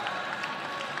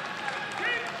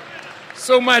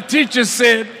 So my teacher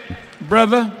said,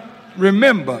 brother,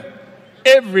 remember,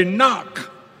 every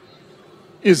knock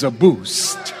is a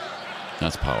boost.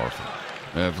 That's powerful.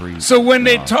 Every. So when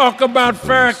they knock talk about is a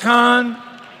boost. Farrakhan,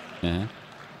 Yeah.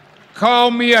 call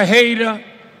me a hater,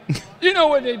 you know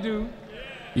what they do?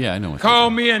 Yeah, I know. What Call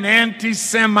me an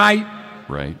anti-Semite.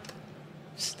 Right.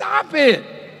 Stop it.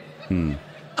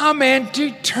 I'm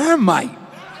anti-termite.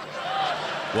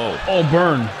 Whoa. Oh,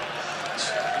 burn.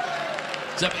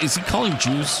 Is he calling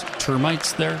Jews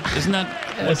termites there? Isn't that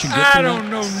what you get I from don't that?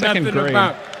 know Second nothing grade.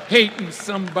 about hating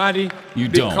somebody You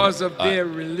don't. because of their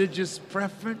religious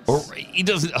preference. Or he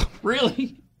doesn't.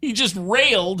 Really? He just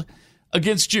railed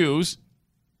against Jews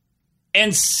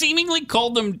and seemingly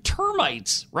called them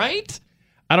termites, right?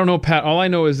 I don't know, Pat. All I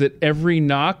know is that every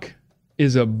knock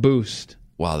is a boost.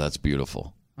 Wow, that's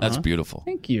beautiful. That's beautiful.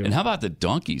 Thank you. And how about the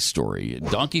donkey story? A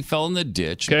donkey fell in the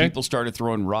ditch Okay. and people started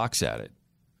throwing rocks at it.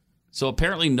 So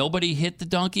apparently nobody hit the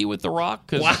donkey with the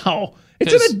rock. Wow.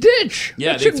 It's in a ditch.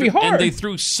 Yeah, That shouldn't be hard. And they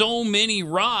threw so many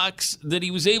rocks that he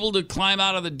was able to climb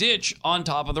out of the ditch on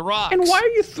top of the rocks. And why are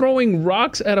you throwing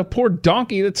rocks at a poor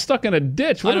donkey that's stuck in a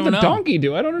ditch? What I did don't the know. donkey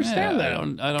do? I don't understand Yeah,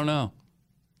 that. I don't know.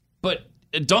 But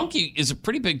a donkey is a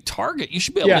pretty big target. You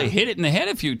should be able Yeah. to hit it in the head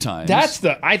a few times.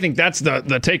 I think that's the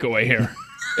takeaway here.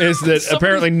 Is that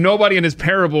apparently nobody in his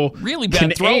parable really can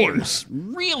bad throwers.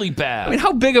 Really bad. I mean,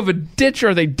 how big of a ditch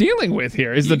are they dealing with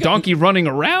here? Is the donkey running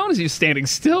around? Is he standing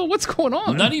still? What's going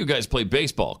on? None of you guys play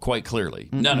baseball, quite clearly.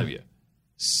 None of you.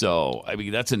 So, I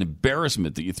mean, that's an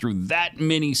embarrassment that you threw that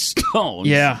many stones.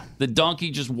 Yeah. The donkey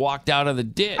just walked out of the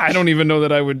ditch. I don't even know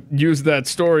that I would use that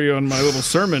story on my little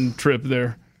sermon trip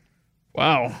there.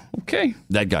 Wow. Okay.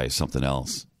 That guy is something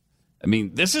else. I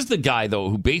mean, this is the guy, though,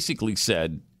 who basically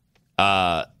said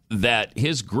that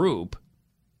his group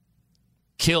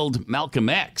killed Malcolm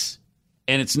X,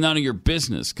 and it's none of your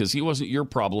business because he wasn't your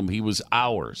problem. He was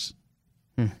ours.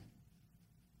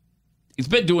 He's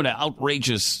been doing an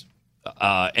outrageous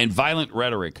and violent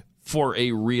rhetoric for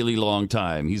a really long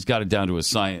time. He's got it down to a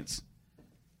science.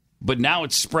 But now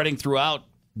it's spreading throughout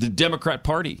the Democrat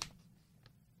Party,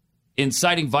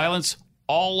 inciting violence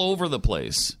all over the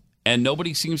place, and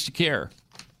nobody seems to care.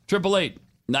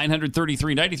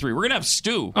 888-933-93. We're going to have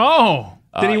Stu. Oh,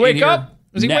 did he wake in here up?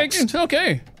 Is he next. waking?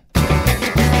 Okay.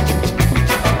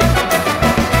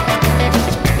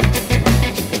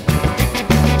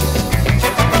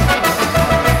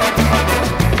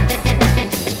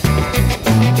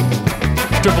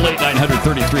 Triple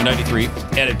 933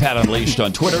 and at Pat Unleashed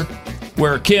on Twitter,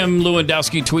 where Kim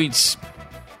Lewandowski tweets,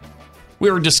 we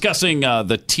were discussing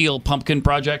the Teal Pumpkin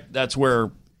Project. That's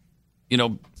where,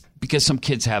 because some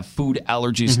kids have food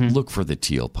allergies, look for the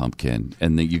Teal Pumpkin,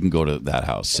 and then you can go to that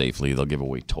house safely. They'll give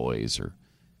away toys or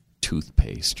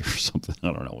toothpaste or something.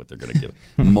 I don't know what they're going to give.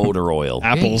 Motor oil.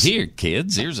 Apples. Hey, here,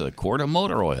 kids, here's a quart of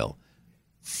motor oil.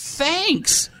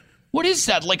 Thanks. What is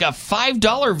that, like a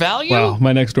 $5 value? Wow,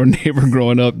 my next door neighbor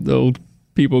growing up, the old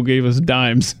people gave us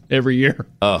dimes every year.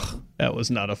 Ugh. That was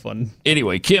not a fun.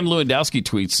 Anyway, Kim Lewandowski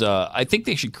tweets, I think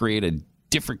they should create a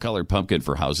different colored pumpkin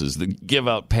for houses that give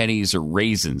out pennies or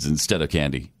raisins instead of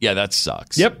candy. Yeah, that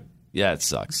sucks. Yep. Yeah, it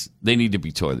sucks. They need to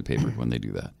be toilet papered when they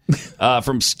do that.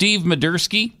 From Steve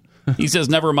Madursky, he says,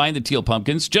 never mind the teal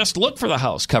pumpkins. Just look for the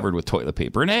house covered with toilet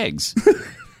paper and eggs.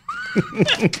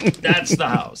 That's the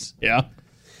house. Yeah.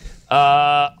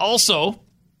 Also,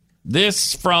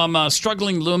 this from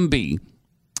Struggling Lumbee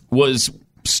was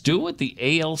stew at the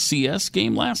ALCS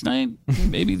game last night?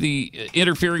 Maybe the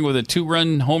interfering with a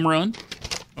 2-run home run?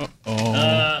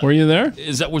 Were you there?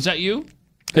 Was that you?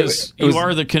 Because you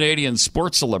are the Canadian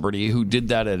sports celebrity who did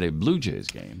that at a Blue Jays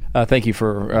game. Thank you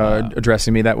for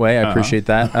addressing me that way. I appreciate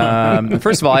that.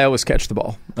 First of all, I always catch the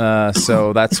ball,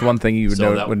 so that's one thing you would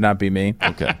know would not be me.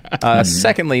 Okay.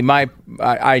 Secondly,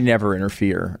 I never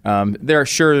interfere. There are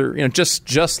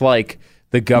just like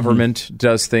the government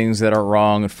does things that are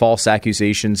wrong, and false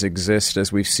accusations exist,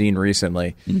 as we've seen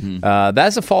recently.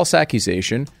 That's a false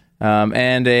accusation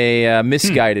and a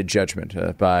misguided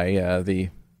judgment by the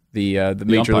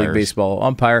Major League Baseball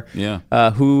umpire,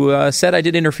 who said I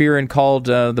did interfere and called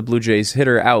the Blue Jays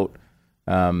hitter out,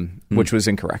 which was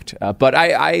incorrect. But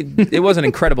it was an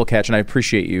incredible catch, and I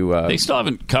appreciate you. They still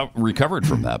haven't recovered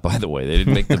from that, by the way. They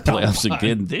didn't make the playoffs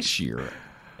again this year.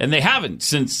 And they haven't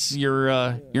since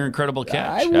your incredible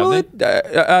catch. No,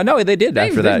 they did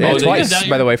after that. Twice,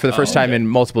 by the way, for the first time in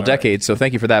multiple decades. So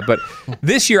thank you for that. But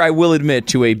this year, I will admit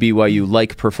to a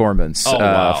BYU-like performance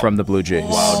from the Blue Jays.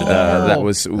 Wow, that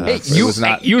was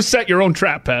not. You set your own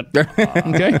trap, Pat.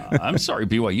 Okay. I'm sorry,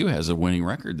 BYU has a winning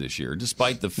record this year,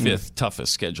 despite the 5th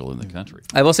toughest schedule in the country.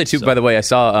 I will say too. By the way, I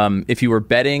saw if you were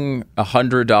betting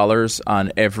 $100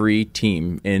 on every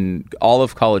team in all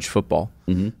of college football.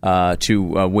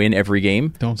 To win every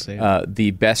game. Don't say it.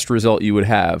 The best result you would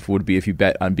have would be if you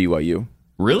bet on BYU.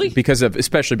 Really?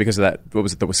 Especially because of that. What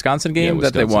was it? The Wisconsin game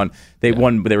that they won. They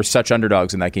won. They were such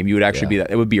underdogs in that game. You would actually be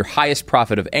that. It would be your highest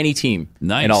profit of any team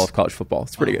in all of college football.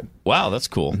 It's pretty good. Wow, that's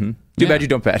cool. Too bad you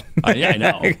don't bet. Yeah, I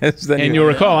know. And you'll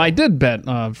recall, I did bet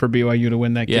for BYU to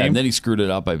win that game. Yeah, and then he screwed it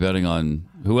up by betting on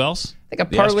who else? I think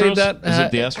I parlayed that. Is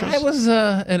it the Astros? It was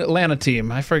an Atlanta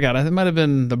team. I forgot. It might have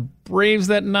been the Braves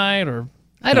that night, or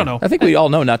I don't know. I think we all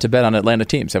know not to bet on Atlanta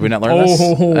teams. Have we not learned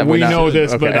this? We know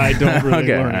this, but I don't really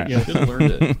learn it yet. Should have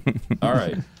learned it. All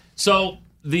right. So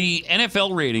the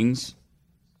NFL ratings,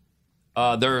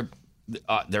 they're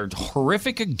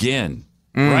horrific again,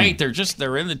 right?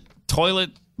 They're in the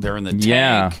toilet. They're in the tank.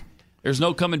 Yeah. There's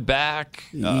no coming back.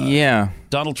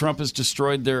 Donald Trump has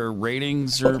destroyed their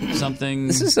ratings or something.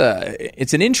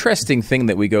 It's an interesting thing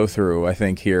that we go through, I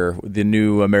think, here, the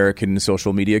new American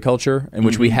social media culture, in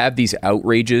which we have these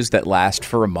outrages that last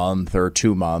for a month or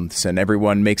 2 months, and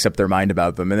everyone makes up their mind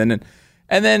about them.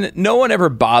 And then no one ever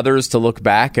bothers to look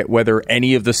back at whether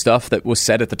any of the stuff that was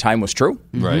said at the time was true.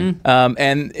 Right.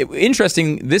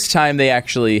 Interesting, this time they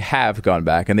actually have gone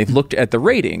back and they've looked at the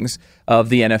ratings of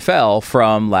the NFL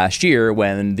from last year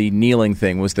when the kneeling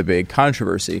thing was the big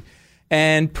controversy.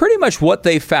 And pretty much what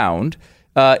they found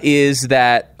is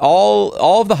that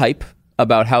all of the hype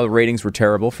about how the ratings were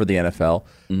terrible for the NFL,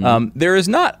 there is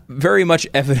not very much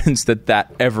evidence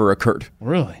that ever occurred.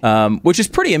 Really? Which is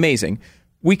pretty amazing.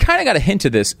 We kind of got a hint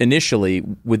of this initially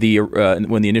with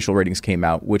when the initial ratings came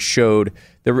out, which showed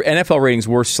the NFL ratings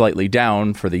were slightly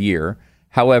down for the year.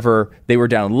 However, they were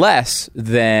down less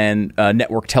than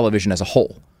network television as a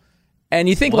whole. And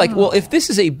you think, if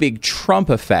this is a big Trump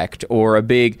effect or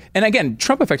and again,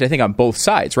 Trump effect, I think, on both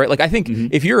sides, right? Like, I think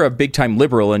if you're a big-time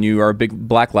liberal and you are a big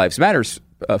Black Lives Matters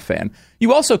fan,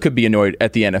 you also could be annoyed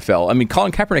at the NFL. I mean,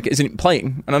 Colin Kaepernick isn't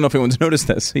playing. I don't know if anyone's noticed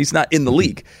this. He's not in the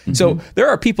league. So there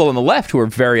are people on the left who are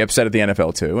very upset at the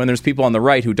NFL too, and there's people on the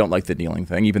right who don't like the kneeling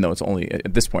thing, even though it's only,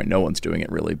 at this point, no one's doing it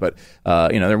really. But,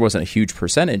 there wasn't a huge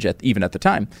percentage even at the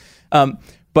time.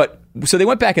 So they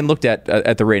went back and looked at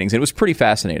the ratings, and it was pretty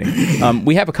fascinating.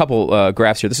 We have a couple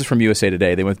graphs here. This is from USA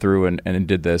Today. They went through and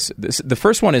did this. The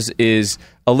first one is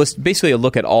a list, basically a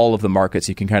look at all of the markets.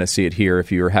 You can kind of see it here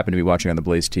if you happen to be watching on the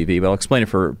Blaze TV, but I'll explain it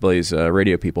for Blaze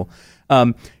radio people.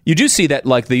 You do see that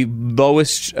the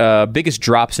lowest, biggest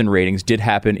drops in ratings did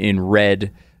happen in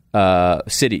red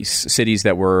cities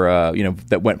that were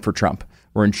that went for Trump.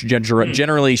 Or in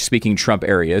generally speaking, Trump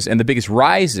areas, and the biggest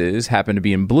rises happen to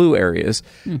be in blue areas.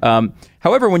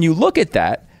 However, when you look at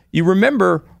that, you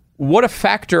remember what a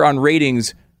factor on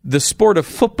ratings the sport of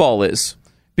football is,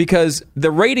 because the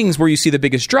ratings where you see the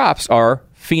biggest drops are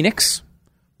Phoenix,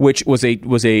 which was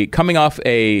a coming off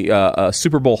a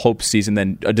Super Bowl hope season,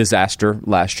 then a disaster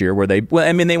last year where they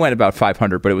went about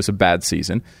 500, but it was a bad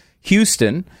season.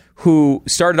 Houston, who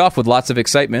started off with lots of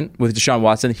excitement with Deshaun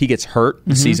Watson. He gets hurt.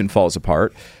 The season falls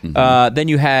apart. Then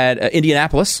you had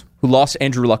Indianapolis, who lost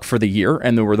Andrew Luck for the year,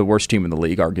 and they were the worst team in the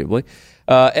league, arguably.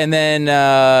 And then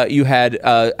you had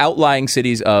outlying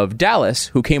cities of Dallas,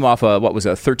 who came off a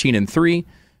 13-3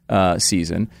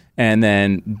 season, and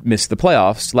then missed the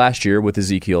playoffs last year with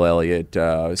Ezekiel Elliott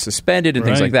suspended and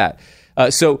things like that.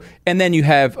 And then you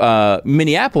have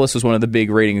Minneapolis was one of the big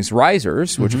ratings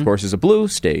risers, which of course is a blue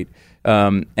state.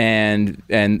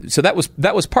 And so that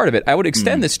was part of it. I would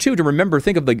extend this too to remember.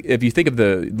 If you think of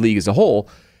the league as a whole,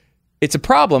 it's a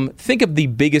problem. Think of the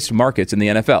biggest markets in the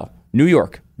NFL: New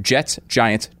York, Jets,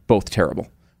 Giants, both terrible,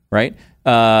 right?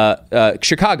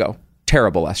 Chicago,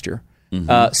 terrible last year.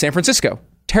 San Francisco,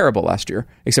 terrible last year,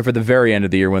 except for the very end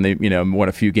of the year when they won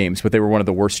a few games, but they were one of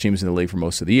the worst teams in the league for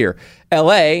most of the year.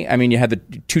 LA, I mean, you had the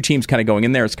two teams kind of going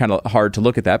in there. It's kind of hard to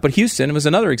look at that, but Houston was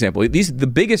another example.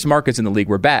 The biggest markets in the league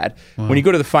were bad. Wow. When you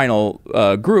go to the final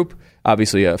group,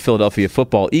 obviously Philadelphia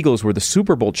football Eagles were the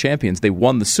Super Bowl champions. They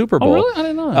won the Super Bowl. Oh, really? I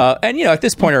didn't know that. And at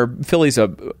this point, Philly's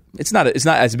it's not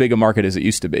as big a market as it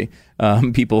used to be.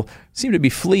 People seem to be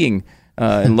fleeing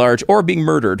in large, or being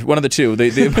murdered, one of the two.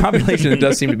 The population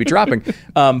does seem to be dropping.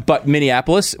 But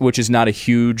Minneapolis, which is not a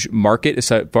huge market as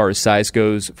far as size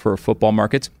goes for football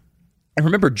markets. I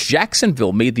remember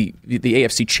Jacksonville made the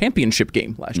AFC Championship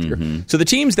game last year. So the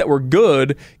teams that were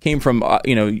good came from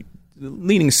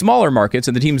leading smaller markets,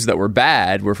 and the teams that were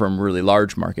bad were from really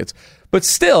large markets. But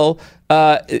still,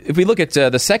 if we look at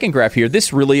the second graph here,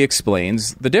 this really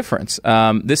explains the difference.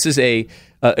 This is a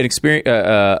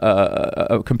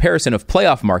comparison of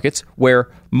playoff markets, where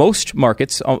most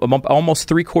markets, almost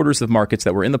 3/4 of markets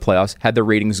that were in the playoffs, had their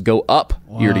ratings go up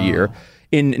year to year.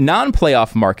 In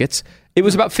non-playoff markets, it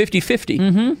was about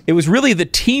 50-50. It was really the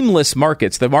teamless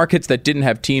markets, the markets that didn't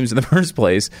have teams in the first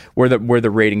place, where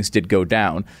the ratings did go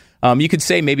down. You could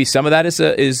say maybe some of that is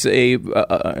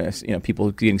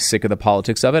people getting sick of the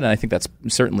politics of it, and I think that's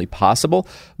certainly possible.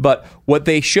 But what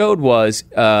they showed was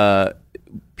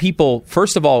people,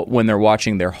 first of all, when they're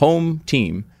watching their home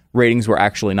team, ratings were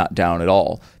actually not down at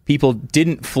all. People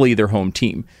didn't flee their home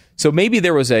team. So maybe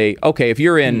there was if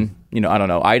you're in,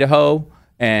 Idaho,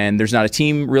 and there's not a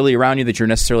team really around you that you're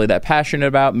necessarily that passionate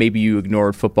about, maybe you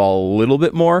ignored football a little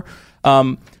bit more.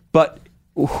 But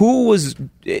who was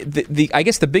I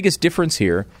guess the biggest difference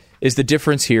here is the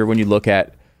difference here when you look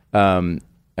at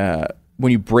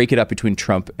when you break it up between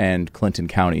Trump and Clinton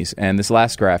counties. And this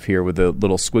last graph here with the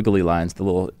little squiggly lines,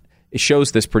 it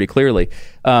shows this pretty clearly.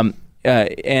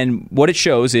 And what it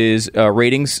shows is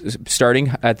ratings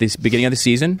starting at the beginning of the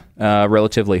season,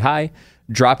 relatively high,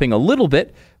 dropping a little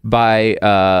bit by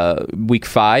week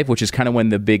 5, which is kind of when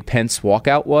the big Pence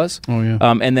walkout was,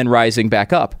 and then rising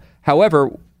back up.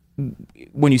 However,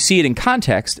 when you see it in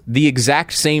context, the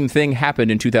exact same thing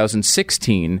happened in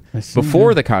 2016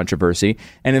 before the controversy.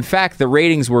 And in fact, the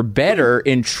ratings were better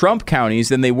in Trump counties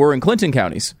than they were in Clinton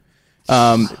counties.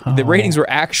 The ratings were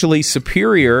actually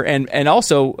superior, and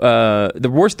also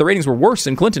the ratings were worst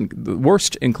in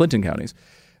Clinton counties.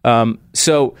 And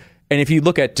if you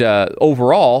look at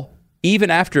overall, even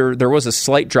after there was a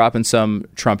slight drop in some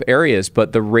Trump areas,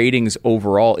 but the ratings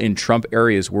overall in Trump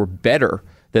areas were better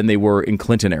than they were in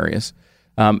Clinton areas.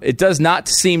 It does not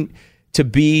seem to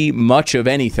be much of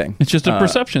anything. It's just a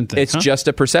perception thing. It's just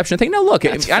a perception thing. Now, look,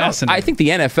 I think the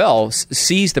NFL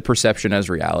sees the perception as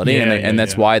reality, and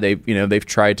that's why they've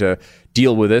tried to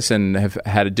deal with this and have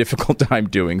had a difficult time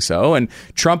doing so. And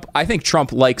I think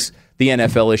Trump likes the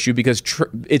NFL issue because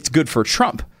it's good for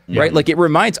Trump, right? Like, it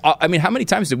reminds. I mean, how many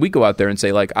times did we go out there and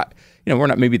say, like, we're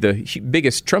not maybe the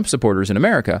biggest Trump supporters in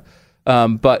America,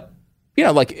 but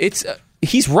it's.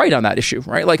 He's right on that issue,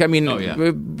 right? Like, I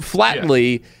mean,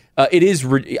 flatly, it is.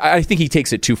 I think he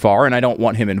takes it too far, and I don't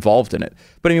want him involved in it.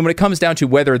 But I mean, when it comes down to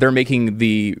whether they're making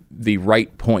the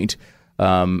right point,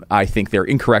 I think they're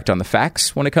incorrect on the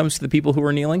facts when it comes to the people who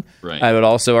are kneeling. Right. I would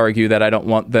also argue that I don't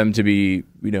want them to be,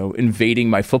 invading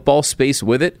my football space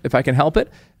with it if I can help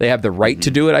it. They have the right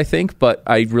to do it, I think, but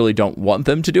I really don't want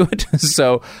them to do it.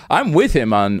 So I'm with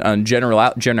him on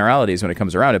generalities when it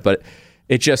comes around it, but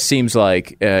it just seems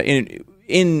like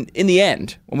in the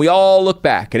end, when we all look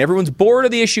back and everyone's bored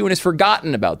of the issue and has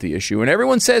forgotten about the issue, and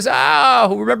everyone says,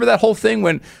 remember that whole thing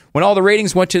when all the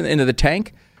ratings went into the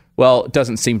tank? Well, it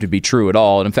doesn't seem to be true at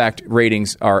all. And in fact,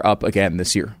 ratings are up again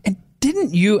this year. And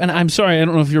didn't you, and I'm sorry, I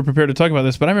don't know if you're prepared to talk about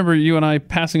this, but I remember you and I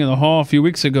passing in the hall a few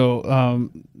weeks ago,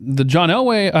 the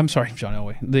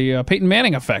Peyton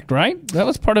Manning effect, right? That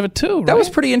was part of it too, right? That was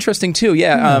pretty interesting too,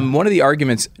 yeah. One of the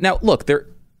arguments, now look,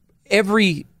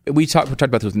 we talked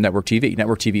about this with Network TV.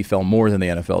 Network TV fell more than the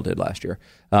NFL did last year.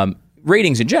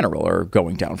 Ratings in general are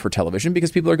going down for television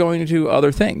because people are going to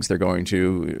other things. They're going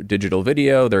to digital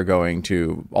video. They're going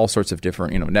to all sorts of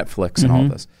different, Netflix and all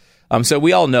this. So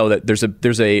we all know that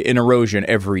there's an erosion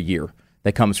every year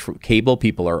that comes from cable.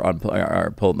 People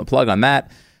are pulling the plug on that.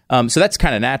 So that's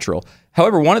kind of natural.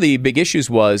 However, one of the big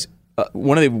issues was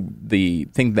one of the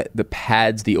thing that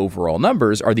pads the overall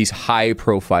numbers are these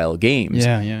high-profile games.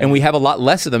 And we have a lot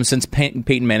less of them since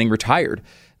Peyton Manning retired.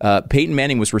 Peyton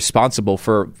Manning was responsible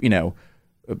for,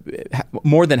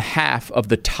 more than half of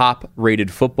the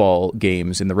top-rated football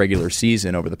games in the regular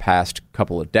season over the past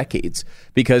couple of decades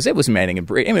because it was Manning and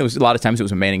Brady. I mean, it was a lot of times it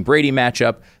was a Manning-Brady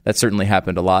matchup. That certainly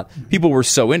happened a lot. People were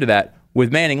so into that.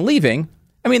 With Manning leaving,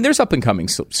 I mean, there's up-and-coming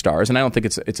stars, and I don't think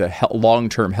it's a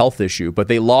long-term health issue, but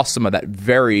they lost some of that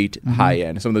very high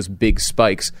end, some of those big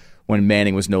spikes when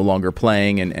Manning was no longer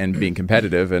playing and being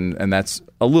competitive, and that's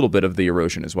a little bit of the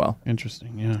erosion as well.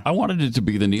 Interesting, yeah. I wanted it to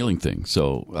be the kneeling thing,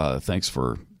 so thanks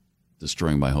for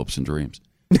destroying my hopes and dreams.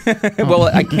 Well,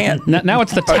 I can't. Now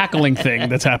it's the tackling thing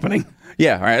that's happening.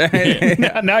 Yeah,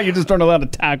 right. Now you just aren't allowed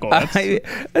to tackle.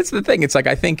 That's the thing. It's like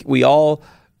I think we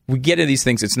get into these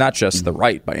things. It's not just the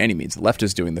right by any means. The left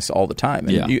is doing this all the time.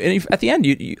 And, at the end,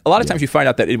 a lot of times you find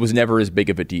out that it was never as big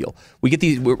of a deal. We get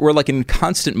these. We're like in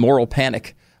constant moral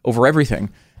panic over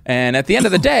everything. And at the end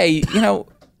of the day,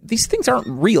 these things aren't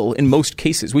real in most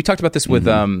cases. We talked about this with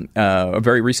a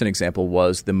very recent example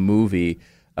was the movie,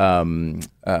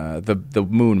 the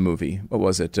moon movie. What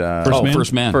was it?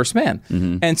 First Man. First Man.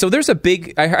 Mm-hmm. And so there's a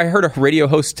big, I heard a radio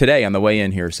host today on the way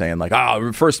in here saying like,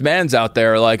 First Man's out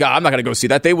there. Like, I'm not going to go see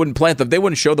that. They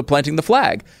wouldn't show the planting the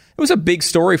flag. It was a big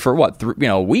story for what,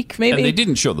 a week maybe? And they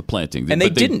didn't show the planting. And they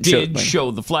did show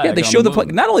the flag. Yeah, they showed the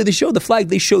flag. Not only they showed the flag,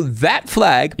 they showed that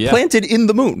flag planted in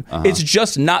the moon. Uh-huh. It's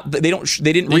just not, they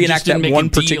didn't reenact that one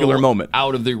particular moment.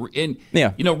 Out of the,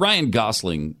 Ryan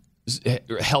Gosling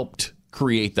helped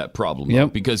create that problem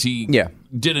because he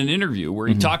did an interview where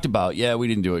he talked about, we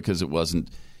didn't do it because it wasn't,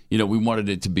 we wanted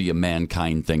it to be a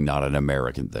mankind thing, not an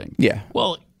American thing. Yeah.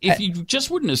 Well, if you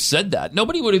just wouldn't have said that,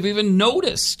 nobody would have even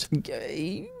noticed.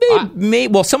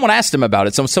 Well, someone asked him about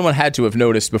it. Someone had to have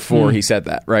noticed before he said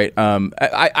that, right?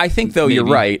 I think, though, you're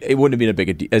right. It wouldn't have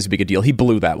been as big a deal. He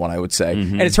blew that one, I would say.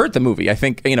 And it's hurt the movie. I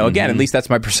think, again, at least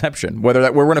that's my perception.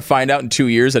 Whether we're going to find out in 2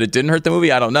 years that it didn't hurt the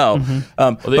movie, I don't know.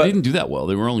 Well, they didn't do that well.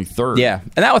 They were only third. Yeah.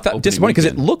 And that was disappointing because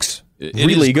it looks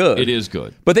really good. It is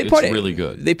good. But it's really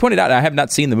good. They pointed out, and I have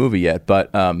not seen the movie yet,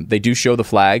 but they do show the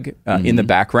flag in the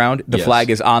background. The flag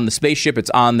is on the spaceship. It's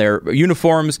on their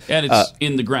uniforms. And it's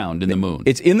in the ground, in the moon.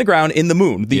 It's in the ground, in the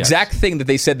moon. The exact thing that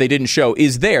they said they didn't show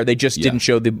is there. They just didn't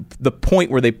show the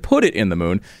point where they put it in the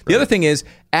moon. The other thing is,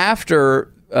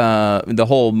 after the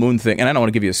whole moon thing, and I don't want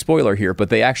to give you a spoiler here, but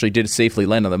they actually did safely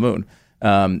land on the moon.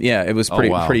 It was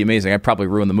pretty amazing. I probably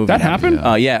ruined the movie. That happened?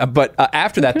 But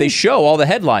after that, they show all the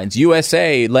headlines.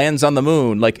 USA lands on the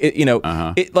moon. Like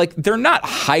they're not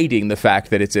hiding the fact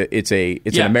that it's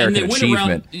an American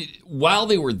achievement. While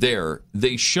they were there,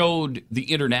 they showed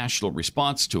the international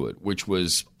response to it, which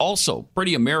was also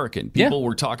pretty American. People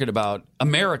were talking about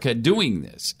America doing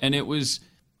this, and it was.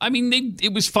 I mean,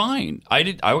 it was fine.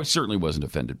 I certainly wasn't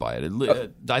offended by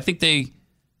it. I think they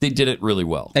did it really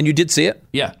well. And you did see it?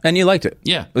 Yeah. And you liked it?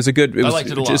 Yeah. I liked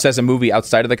it a lot. Just as a movie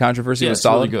outside of the controversy, it was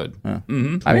solid? Really good. Yeah.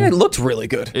 Mm-hmm. I mean, it looked really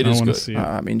good. It is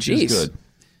good. Geez. It's good.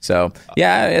 So,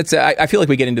 I feel like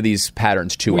we get into these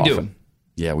patterns too often. Do.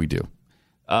 Yeah, we do.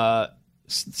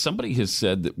 Somebody has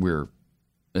said that we're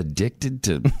addicted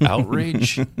to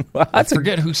outrage. I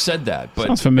forget who said that, but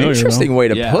sounds familiar. Interesting way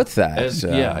to put that.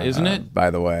 Isn't it? By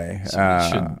the way, so we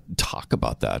should talk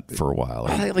about that for a while.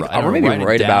 Or maybe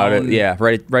write about it. Yeah,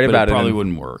 write about it. Probably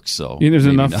wouldn't work. So there's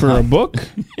enough for a book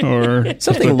or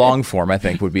something long form. I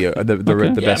think would be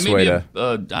the best way to.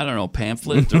 I don't know,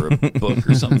 pamphlet or a book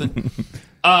or something.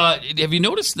 Have you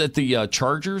noticed that the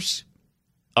Chargers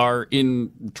are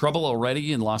in trouble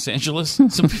already in Los Angeles?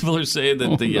 Some people are saying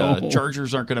that the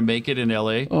Chargers aren't going to make it in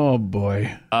L.A. Oh, boy.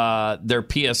 Their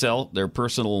PSL, their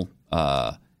personal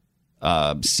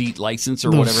seat license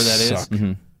or whatever that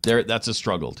is, that's a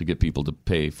struggle to get people to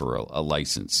pay for a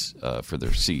license for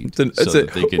their seat.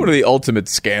 It's one of the ultimate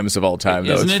scams of all time,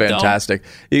 though. It's fantastic.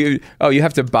 You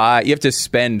have to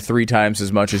spend 3 times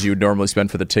as much as you would normally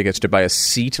spend for the tickets to buy a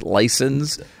seat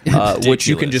license, which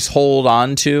you can just hold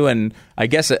on to, and I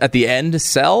guess at the end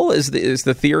sell is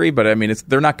the theory. But I mean,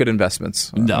 they're not good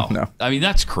investments. No. I mean,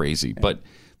 that's crazy, but.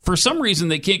 For some reason,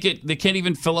 they can't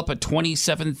even fill up a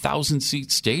 27,000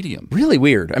 seat stadium. Really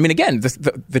weird. I mean, again,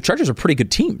 the Chargers are a pretty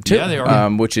good team too. Yeah, they are.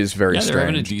 Which is very strange. They're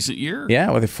having a decent year. Yeah,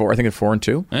 well, I think they're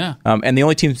 4-2. Yeah. And the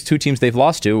only two teams they've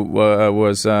lost to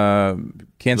was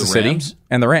Kansas City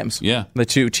and the Rams. Yeah. The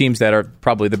two teams that are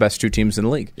probably the best 2 teams in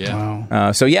the league. Yeah.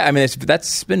 Wow. I mean,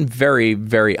 that's been very,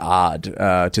 very odd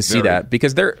to see that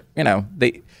because they're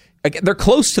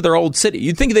close to their old city.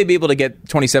 You'd think they'd be able to get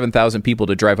 27,000 people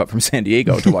to drive up from San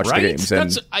Diego to watch the games.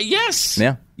 And, yes.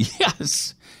 Yeah.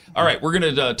 Yes. All right, we're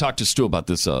going to talk to Stu about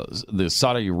this the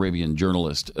Saudi Arabian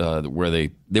journalist where they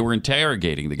were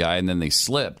interrogating the guy and then they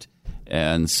slipped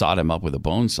and sawed him up with a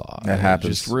bone saw. That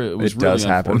happens. It was really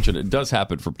unfortunate. It does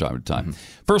happen from time to time.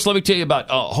 First, let me tell you about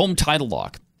home title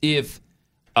lock. If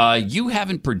you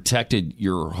haven't protected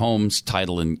your home's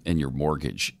title and your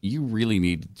mortgage, you really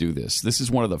need to do this. This is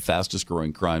one of the fastest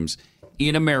growing crimes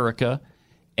in America.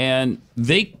 And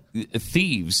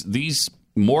these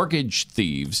mortgage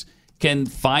thieves can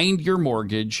find your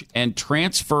mortgage and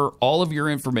transfer all of your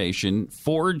information,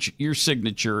 forge your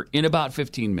signature in about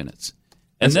 15 minutes.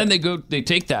 And then they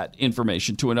take that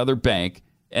information to another bank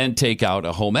and take out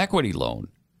a home equity loan.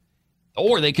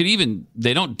 Or they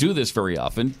don't do this very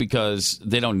often because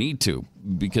they don't need to,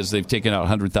 because they've taken out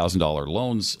 $100,000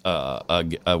 loans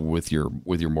with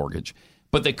your mortgage.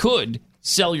 But they could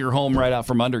sell your home right out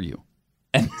from under you,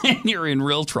 and then you're in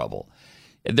real trouble.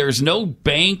 There's no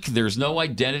bank, there's no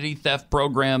identity theft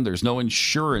program, there's no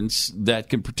insurance that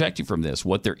can protect you from this.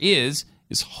 What there is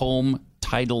Home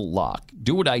Title Lock.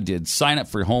 Do what I did. Sign up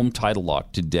for Home Title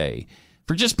Lock today.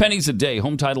 For just pennies a day,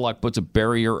 Home Title Lock puts a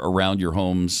barrier around your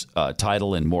home's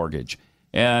title and mortgage.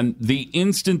 And the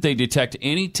instant they detect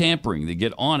any tampering, they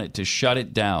get on it to shut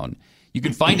it down. You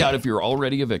can find out if you're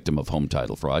already a victim of home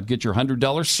title fraud. Get your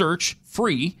 $100 search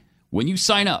free when you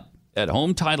sign up at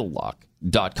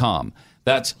HometitleLock.com.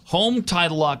 That's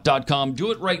HometitleLock.com.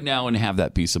 Do it right now and have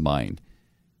that peace of mind,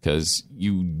 because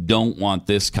you don't want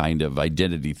this kind of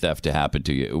identity theft to happen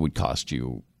to you. It would cost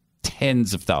you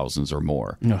tens of thousands or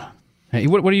more. Hey,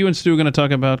 what are you and Stu going to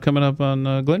talk about coming up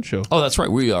on Glenn's show? Oh, that's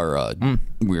right.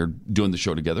 We're doing the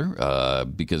show together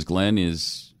because Glenn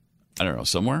is, I don't know,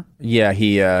 somewhere. Yeah,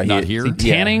 not here. Is he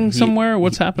tanning somewhere?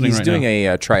 What's happening? He's doing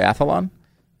a triathlon.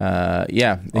 He's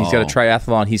got a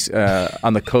triathlon. He's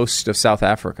on the coast of South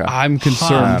Africa. I'm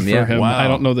concerned for him. Wow. I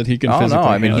don't know that he can. No,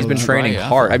 I mean he's been training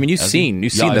hard. I mean you've seen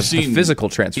the physical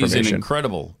transformation. He's in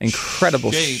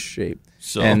incredible shape.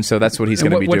 So that's what he's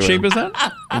going to be doing. What shape is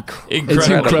that?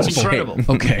 Incredible.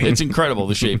 Okay, it's incredible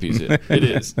the shape he's in. It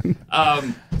is.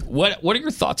 What are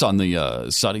your thoughts on the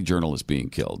Saudi journalist being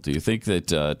killed? Do you think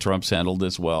that Trump's handled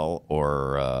this well,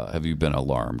 or have you been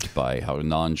alarmed by how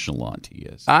nonchalant he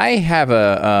is? I have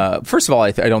first of all,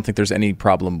 I don't think there's any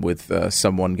problem with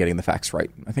someone getting the facts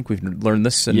right. I think we've learned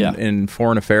this in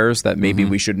foreign affairs that maybe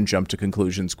we shouldn't jump to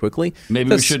conclusions quickly. Maybe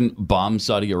we shouldn't bomb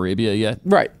Saudi Arabia yet.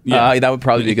 Right. Yeah. That would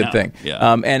probably be a good thing. Yeah.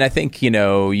 And I think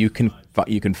you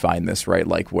can find this right,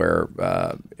 like where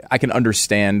I can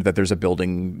understand that there's a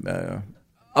building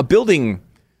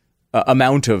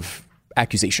amount of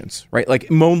accusations, right?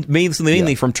 Like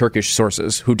mainly from Turkish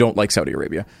sources who don't like Saudi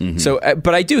Arabia. Mm-hmm. So,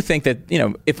 but I do think that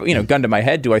if gun to my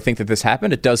head, do I think that this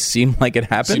happened? It does seem like it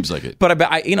happened. Seems like it. But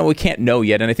we can't know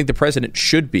yet, and I think the president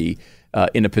should be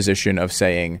in a position of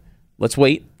saying, let's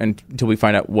wait until we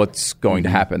find out what's going to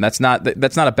happen. That's not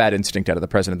a bad instinct out of the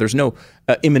president. There's no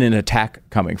imminent attack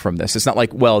coming from this. It's not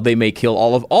like, well, they may kill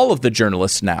all of the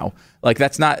journalists now. Like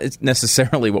that's not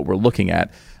necessarily what we're looking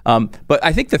at. But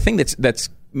I think the thing that's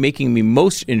making me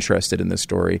most interested in this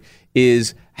story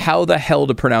is how the hell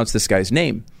to pronounce this guy's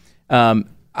name.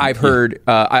 I've heard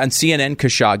on CNN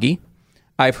Khashoggi.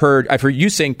 I've heard you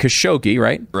saying Khashoggi,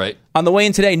 right? Right. On the way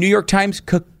in today, New York Times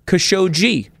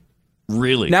Khashoggi.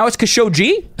 Really? Now it's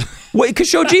Khashoggi? Wait,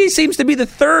 Khashoggi seems to be the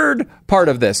third part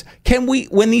of this. Can we,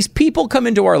 when these people come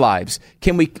into our lives,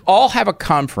 can we all have a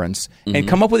conference and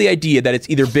come up with the idea that it's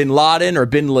either Bin Laden or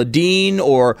Bin Laden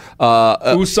or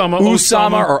Usama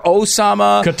or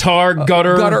Osama, Qatar,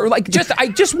 gutter. Like, I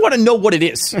just want to know what it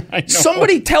is.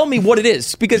 Somebody tell me what it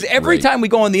is, because every time we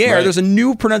go on the air, there's a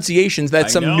new pronunciation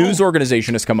that some news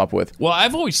organization has come up with. Well,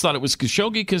 I've always thought it was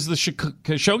Khashoggi because the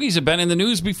Khashoggis have been in the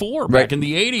news before, back in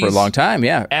the 80s. For a long time,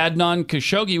 yeah. Adnan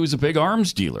Khashoggi was a big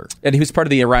arms dealer. And he was part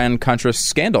of the Iran-Contra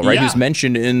scandal, right? Yeah. He was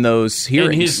mentioned in those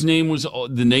hearings. And his name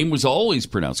was always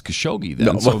pronounced Khashoggi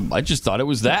then, so I just thought it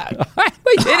was that.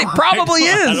 It probably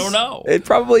is. I don't know. It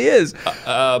probably is.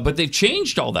 But they've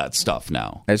changed all that stuff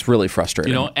now. It's really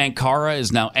frustrating. Ankara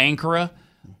is now Ankara.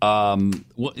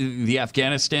 The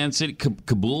Afghanistan city,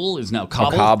 Kabul, is now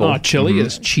Kabul. Chile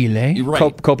is Chile.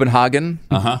 Right. Copenhagen.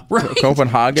 Right.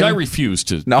 Copenhagen. Which I refuse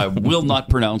to. No. I will not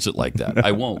pronounce it like that.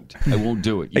 I won't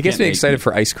do it. It gets me excited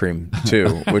for ice cream,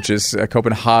 too, which is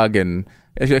Copenhagen.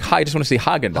 I just want to see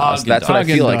Haagen-Dazs. That's what I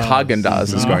feel like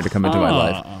Haagen-Dazs is going to come into my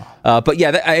life. But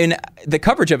yeah, the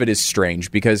coverage of it is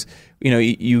strange because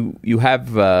you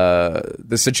have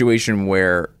the situation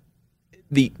where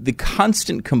the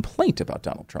constant complaint about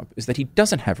Donald Trump is that he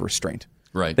doesn't have restraint.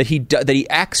 Right. That he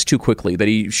acts too quickly, that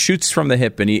he shoots from the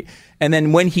hip, and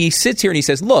then when he sits here and he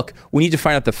says, "Look, we need to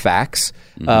find out the facts,"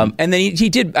 and then he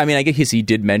did. I mean, I guess he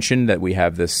did mention that we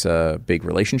have this big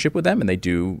relationship with them, and they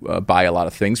do buy a lot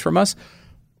of things from us.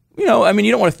 you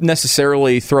don't want to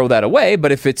necessarily throw that away,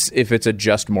 but if it's a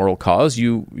just moral cause,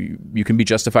 you can be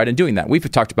justified in doing that. We've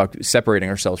talked about separating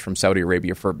ourselves from Saudi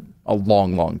Arabia for a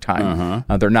long, long time.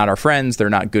 They're not our friends. They're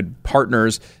not good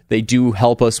partners. They do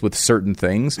help us with certain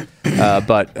things,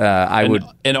 but I would.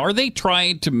 And are they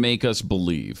trying to make us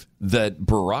believe that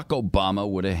Barack Obama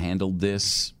would have handled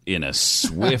this in a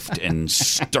swift and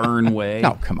stern way?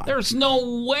 No, come on. There's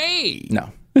no way.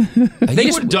 No. They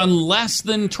would have done less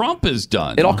than Trump has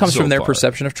done. It all comes so from their far.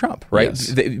 perception of Trump, right? Yes.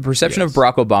 The perception of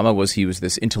Barack Obama was he was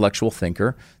this intellectual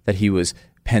thinker, that he was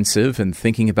pensive and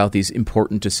thinking about these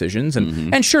important decisions.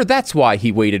 And sure, that's why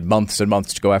he waited months and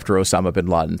months to go after Osama bin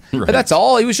Laden. Right. But that's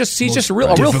all. He's just a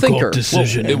real thinker. Well,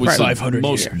 it was the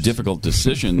most difficult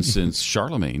decision since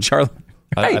Charlemagne.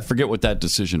 I forget what that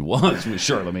decision was with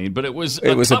Charlemagne, but it was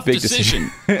a tough big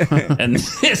decision. And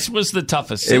this was the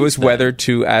toughest. It was whether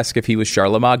to ask if he was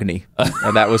Charlemagne.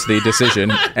 That was the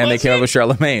decision, and they came up with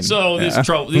Charlemagne. So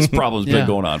this problem's been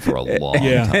going on for a long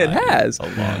time. It has a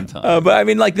long time. But I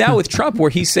mean, like now with Trump, where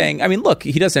he's saying, I mean, look,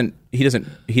 he doesn't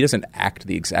act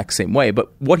the exact same way, but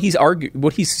what he's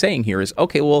saying here is,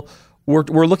 okay, well,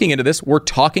 we're looking into this. We're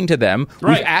talking to them.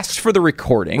 Right. We've asked for the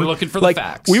recording. We're looking for the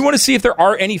facts. We want to see if there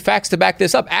are any facts to back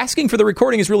this up. Asking for the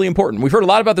recording is really important. We've heard a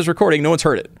lot about this recording. No one's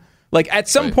heard it. Like, at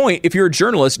some point, if you're a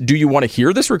journalist, do you want to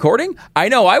hear this recording? I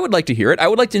know I would like to hear it. I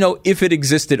would like to know if it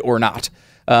existed or not.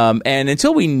 And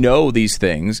until we know these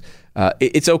things,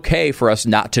 it's okay for us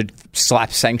not to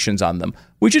slap sanctions on them.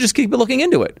 We should just keep looking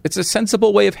into it. It's a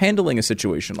sensible way of handling a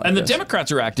situation like this. And the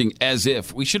Democrats are acting as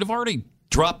if we should have already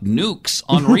dropped nukes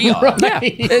on Riyadh.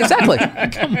 Right. Yeah, exactly.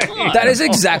 Come on. That is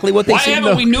exactly what they say. Why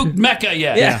haven't we nuked Mecca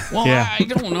yet? Yeah. Well, I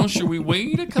don't know. Should we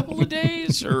wait a couple of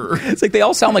days? Or it's like they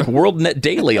all sound like WorldNet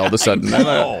Daily all of a sudden.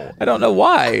 I don't know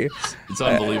why. It's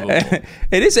unbelievable.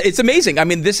 It is. It's amazing. I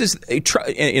mean, this is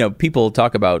people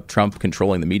talk about Trump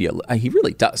controlling the media. He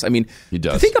really does. I mean, he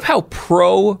does. Think of how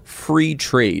pro-free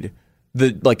trade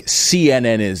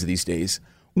CNN is these days.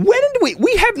 When did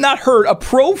we have not heard a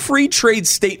pro-free trade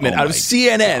statement out of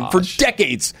CNN for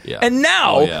decades, and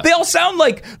now they all sound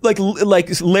like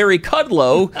Larry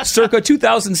Kudlow circa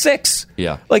 2006.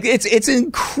 Yeah, like it's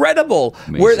incredible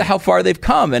how far they've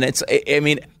come, and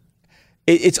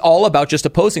it's all about just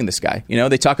opposing this guy.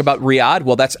 They talk about Riyadh.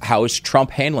 Well, that's how is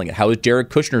Trump handling it? How is Jared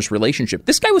Kushner's relationship?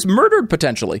 This guy was murdered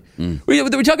potentially.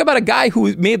 We talk about a guy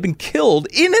who may have been killed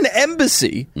in an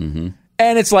embassy.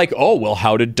 And it's like,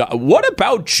 what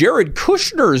about Jared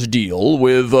Kushner's deal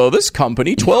with this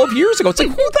company 12 years ago? It's like,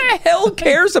 who the hell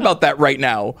cares about that right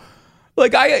now?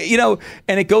 Like, and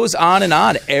it goes on and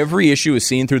on. Every issue is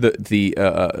seen through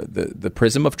the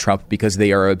prism of Trump because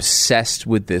they are obsessed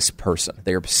with this person.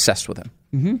 They are obsessed with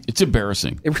him. It's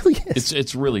embarrassing. It really is.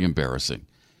 It's really embarrassing.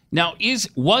 Now,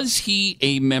 was he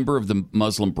a member of the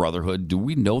Muslim Brotherhood? Do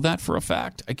we know that for a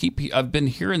fact? I've been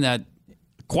hearing that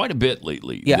quite a bit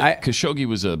lately. Yeah, Khashoggi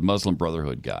was a Muslim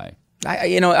Brotherhood guy.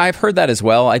 I've heard that as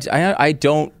well. I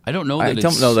don't know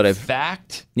that it's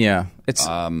fact. Yeah, it's.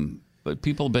 But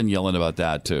people have been yelling about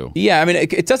that too. Yeah, I mean,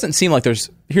 it doesn't seem like there's.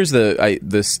 Here's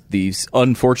these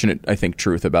unfortunate, I think,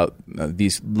 truth about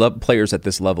these players at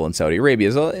this level in Saudi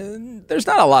Arabia. There's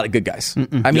not a lot of good guys.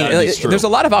 I mean, there's a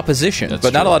lot of opposition,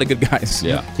 but not a lot of good guys.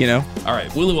 Yeah, All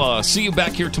right, we'll see you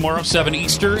back here tomorrow, 7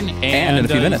 Eastern, and in a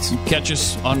few minutes. Catch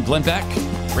us on Glenn Beck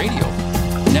Radio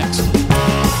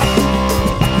next.